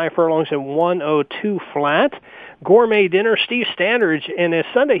easy 5 furlongs and 102 flat. Gourmet Dinner, Steve Standridge, and his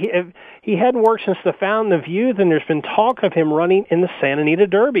Sunday, he hadn't worked since the Fountain of Youth, and there's been talk of him running in the Santa Anita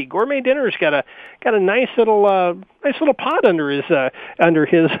Derby. Gourmet Dinner's got a nice little pot under his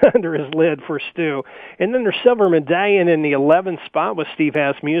lid for Stu. And then there's Silver Medallion in the 11th spot with Steve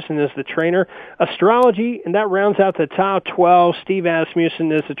Asmussen as the trainer. Astrology, and that rounds out the top 12. Steve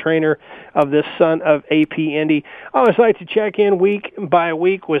Asmussen is the trainer of this son of AP Indy. I always like to check in week by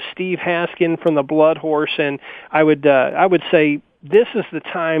week with Steve Haskin from the Blood Horse, and I would say this is the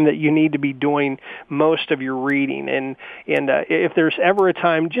time that you need to be doing most of your reading. And if there's ever a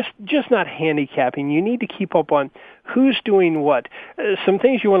time, just not handicapping, you need to keep up on who's doing what. Some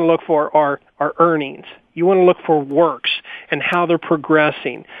things you want to look for are earnings. You want to look for works and how they're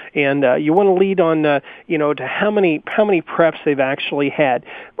progressing, and you want to lead on, to how many preps they've actually had.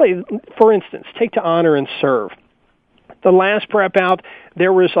 For instance, take To Honor and Serve. The last prep out,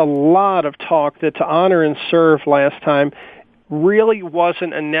 there was a lot of talk that To Honor and Serve last time really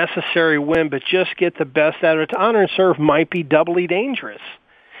wasn't a necessary win, but just get the best out of it. To Honor and Serve might be doubly dangerous.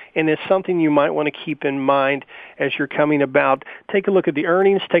 And it's something you might want to keep in mind as you're coming about. Take a look at the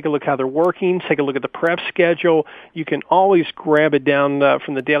earnings. Take a look how they're working. Take a look at the prep schedule. You can always grab it down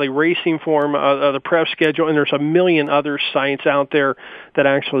from the Daily Racing Form, the prep schedule, and there's a million other sites out there that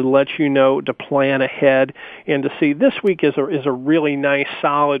actually let you know to plan ahead and to see. This week is a really nice,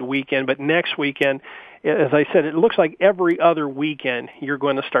 solid weekend, but next weekend, as I said, it looks like every other weekend you're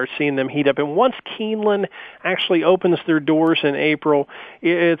going to start seeing them heat up. And once Keeneland actually opens their doors in April,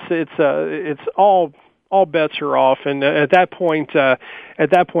 it's all bets are off. And at that point,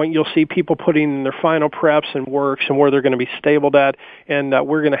 you'll see people putting in their final preps and works and where they're going to be stabled at. And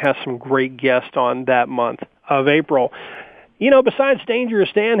we're going to have some great guests on that month of April. Besides Dangerous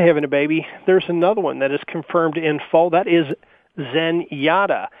Dan having a baby, there's another one that is confirmed in full. That is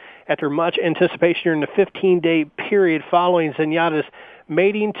Zenyatta. After much anticipation during the 15-day period following Zenyatta's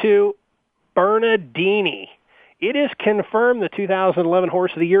mating to Bernardini, it is confirmed the 2011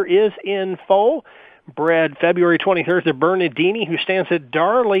 Horse of the Year is in foal. Bred February 23rd to Bernardini, who stands at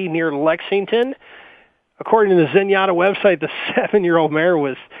Darley near Lexington. According to the Zenyatta website, the 7-year-old mare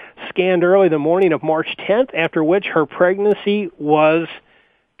was scanned early the morning of March 10th, after which her pregnancy was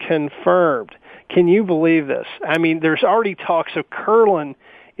confirmed. Can you believe this? I mean, there's already talks of Curlin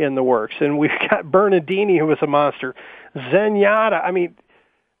in the works, and we've got Bernardini, who was a monster. Zenyatta, I mean,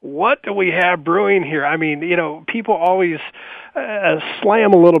 what do we have brewing here? I mean, you know, people always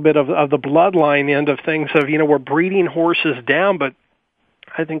slam a little bit of the bloodline end of things of, you know, we're breeding horses down, but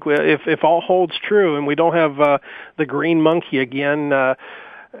I think if all holds true and we don't have the green monkey again,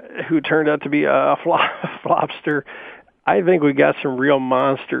 who turned out to be a flopster, I think we got some real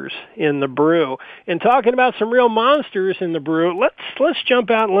monsters in the brew. And talking about some real monsters in the brew, let's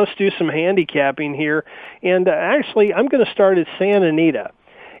jump out and let's do some handicapping here. And actually, I'm going to start at Santa Anita.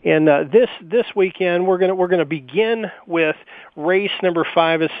 And this weekend, we're gonna begin with race number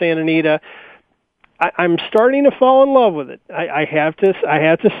 5 at Santa Anita. I'm starting to fall in love with it. I have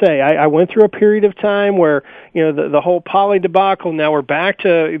to say, I went through a period of time where, you know, the whole poly debacle. Now we're back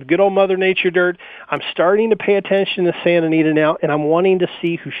to good old Mother Nature dirt. I'm starting to pay attention to Santa Anita now, and I'm wanting to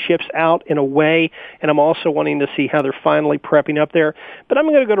see who ships out in a way, and I'm also wanting to see how they're finally prepping up there. But I'm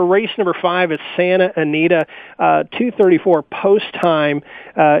going to go to race number 5 at Santa Anita, 2:34 post time,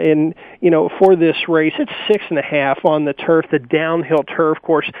 for this race. It's 6.5 on the turf, the downhill turf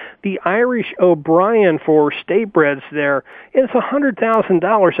course. The Irish O'Brien for state breds there. It's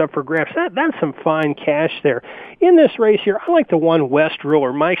 $100,000 up for grabs. That's some fine cash there. In this race here, I like the one West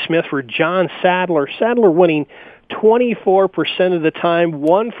Ruler, Mike Smith for John Sadler. Sadler winning 24% of the time,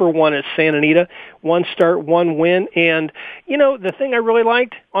 1 for 1 at Santa Anita, 1 start, 1 win. And, you know, the thing I really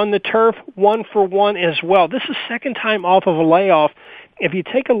liked on the turf, 1 for 1 as well. This is second time off of a layoff. If you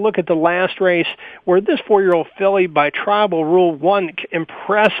take a look at the last race where this 4-year-old filly by tribal rule won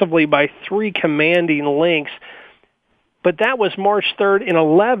impressively by 3 commanding lengths, but that was March 3rd in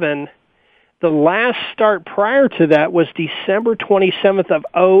 11. The last start prior to that was December 27th of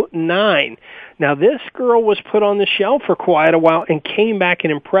 2009. Now, this girl was put on the shelf for quite a while and came back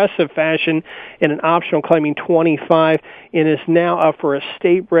in impressive fashion in an optional claiming 25 and is now up for a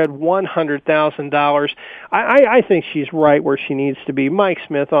state-bred $100,000. I think she's right where she needs to be. Mike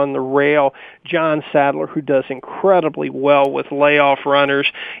Smith on the rail, John Sadler, who does incredibly well with layoff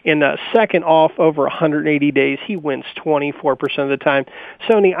runners. In the second off over 180 days, he wins 24% of the time.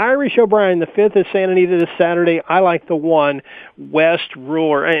 So in the Irish O'Brien, the 5th at Santa Anita this Saturday, I like the one West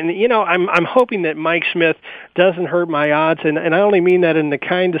Ruler. And, you know, I'm hoping that Mike Smith doesn't hurt my odds, and I only mean that in the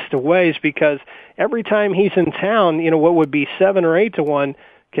kindest of ways, because every time he's in town, you know, what would be 7 or 8 to 1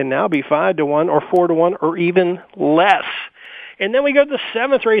 can now be 5 to 1 or 4 to 1 or even less. And then we go to the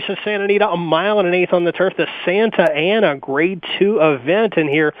 7th race at Santa Anita, 1 mile and 1/8 on the turf, the Santa Ana Grade 2 event in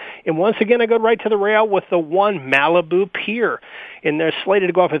here. And once again, I go right to the rail with the 1 Malibu Pier. And they're slated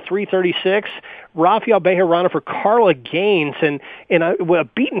to go off at 3:36. Rafael Bejarano for Carla Gaines, and a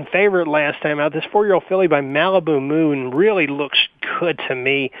beaten favorite last time out. This 4-year-old filly by Malibu Moon really looks good to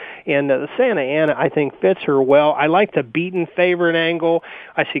me, and the Santa Ana, I think, fits her well. I like the beaten favorite angle.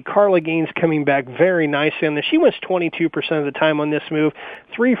 I see Carla Gaines coming back very nicely on this. She wins 22% of the time on this move,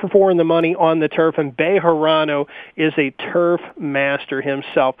 3 for 4 in the money on the turf, and Bejarano is a turf master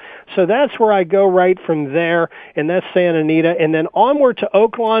himself. So that's where I go right from there, and that's Santa Anita, and then onward to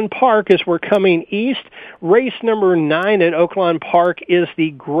Oaklawn Park as we're coming east. Race number 9 at Oaklawn Park is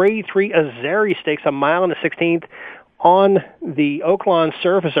the Grade 3 Azeri Stakes, 1 mile and 1/16 on the Oaklawn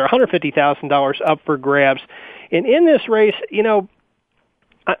surface. There are $150,000 up for grabs. And in this race, you know,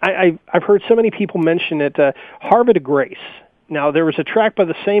 I've heard so many people mention it, Harvard of Grace. Now, there was a track by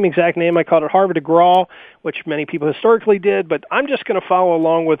the same exact name. I called it Harvard de Graw, which many people historically did, but I'm just going to follow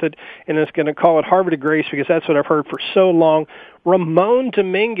along with it, and it's going to call it Harvard of Grace because that's what I've heard for so long. Ramon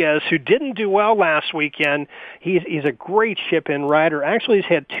Dominguez, who didn't do well last weekend, he's a great ship-in rider. Actually, he's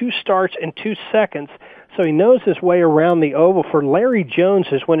had 2 starts and 2 seconds, so he knows his way around the oval. For Larry Jones,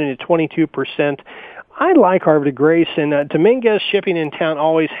 is winning at 22%. I like Harvard of Grace, and Dominguez shipping in town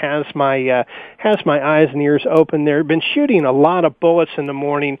always has my eyes and ears open. They've been shooting a lot of bullets in the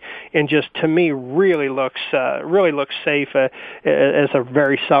morning, and just to me really looks safe as a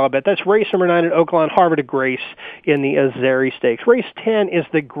very solid bet. That's race number 9 at Oaklawn, Harvard of Grace in the Azeri Stakes. Race 10 is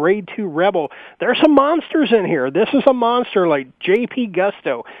the Grade 2 Rebel. There's some monsters in here. This is a monster like J.P.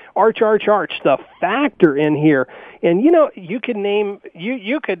 Gusto, Arch, the factor in here. And, you could name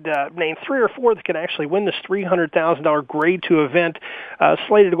 3 or 4 that could actually win this $300,000 Grade 2 event,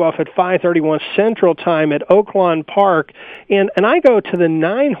 slated to go off at 5:31 Central Time at Oaklawn Park. And I go to the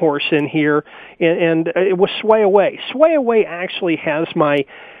 9 horse in here, and it was Sway Away. Sway Away actually has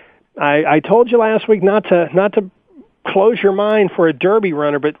I told you last week not to close your mind for a Derby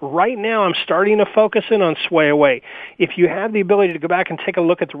runner, but right now I'm starting to focus in on Sway Away. If you have the ability to go back and take a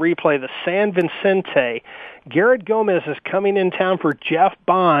look at the replay, the San Vicente, Garrett Gomez is coming in town for Jeff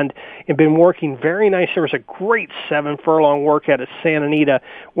Bond and been working very nice. There was a great 7-furlong workout at Santa Anita,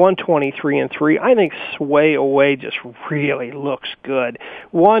 123-3. I think Sway Away just really looks good.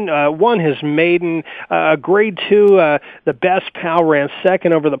 Won his maiden Grade 2. The Best Pal ran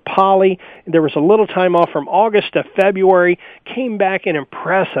second over the Poly. There was a little time off from August to February. Came back in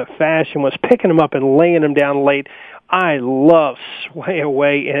impressive fashion. Was picking him up and laying him down late. I love Sway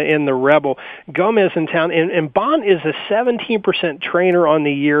Away in the Rebel. Gomez in town, and Bond is a 17% trainer on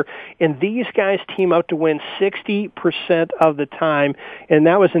the year, and these guys team up to win 60% of the time, and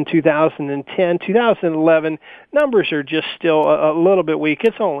that was in 2010. 2011, numbers are just still a little bit weak.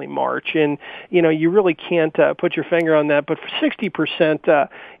 It's only March, and, you really can't put your finger on that, but for 60%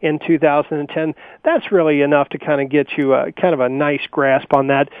 in 2010, that's really enough to kind of get you kind of a nice grasp on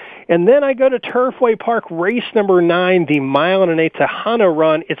that. And then I go to Turfway Park, race number 9, the 1 1/8 Tejano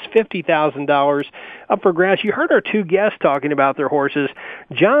Run. It's $50,000 up for grabs. You heard our 2 guests talking about their horses.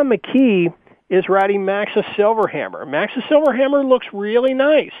 John Mckee is riding Max's Silverhammer. Max's Silverhammer looks really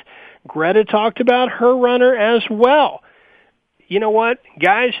nice. Greta talked about her runner as well. You know what,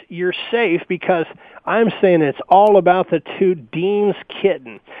 guys? You're safe because I'm saying it's all about the 2 Dean's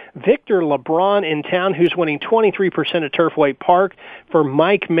Kitten. Victor LeBron in town, who's winning 23% at Turfway Park for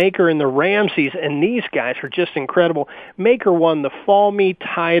Mike Maker and the Ramseys, and these guys are just incredible. Maker won the Fall Meet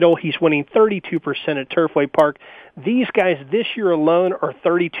title. He's winning 32% at Turfway Park. These guys this year alone are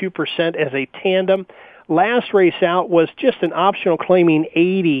 32% as a tandem. Last race out was just an optional claiming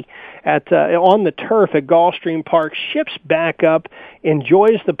 80 on the turf at Gulfstream Park. Ships back up,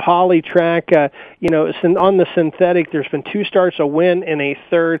 enjoys the poly track. On the synthetic, there's been 2 starts, a win, and a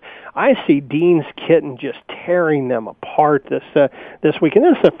third. I see Dean's Kitten just tearing them apart this week. And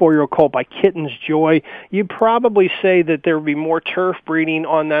this is a 4-year-old colt by Kitten's Joy. You'd probably say that there would be more turf breeding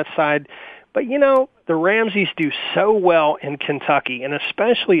on that side. But, the Ramseys do so well in Kentucky, and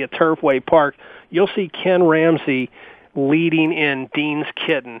especially at Turfway Park. You'll see Ken Ramsey leading in Dean's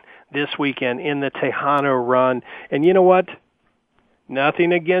Kitten this weekend in the Tejano Run. And you know what?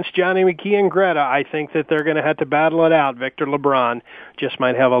 Nothing against Johnny Mckee and Greta. I think that they're going to have to battle it out. Victor LeBron just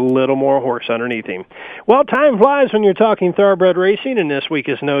might have a little more horse underneath him. Well, time flies when you're talking thoroughbred racing, and this week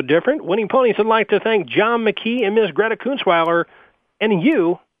is no different. Winning Ponies would like to thank John Mckee and Ms. Greta Kuntzweiler and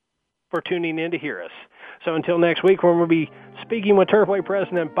you for tuning in to hear us. So until next week, when we'll be speaking with Turfway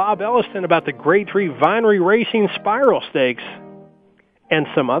President Bob Elliston about the Grade 3 Vinery Racing Spiral Stakes and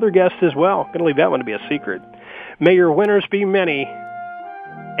some other guests as well. Going to leave that one to be a secret. May your winners be many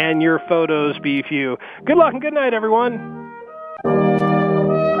and your photos be few. Good luck and good night, everyone.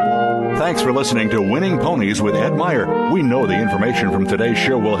 Thanks for listening to Winning Ponies with Ed Meyer. We know the information from today's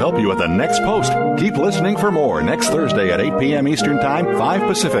show will help you at the next post. Keep listening for more next Thursday at 8 p.m. Eastern Time, 5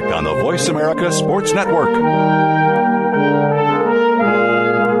 Pacific on the Voice America Sports Network.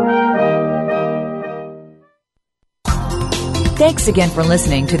 Thanks again for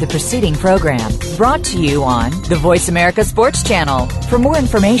listening to the preceding program, brought to you on the Voice America Sports Channel. For more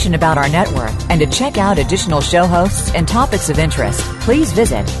information about our network and to check out additional show hosts and topics of interest, please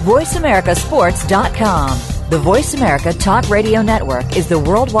visit voiceamericasports.com. The Voice America Talk Radio Network is the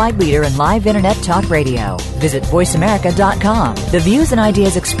worldwide leader in live Internet talk radio. Visit voiceamerica.com. The views and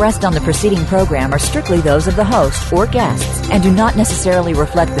ideas expressed on the preceding program are strictly those of the host or guests and do not necessarily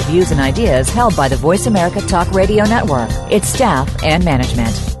reflect the views and ideas held by the Voice America Talk Radio Network, its staff, and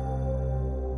management.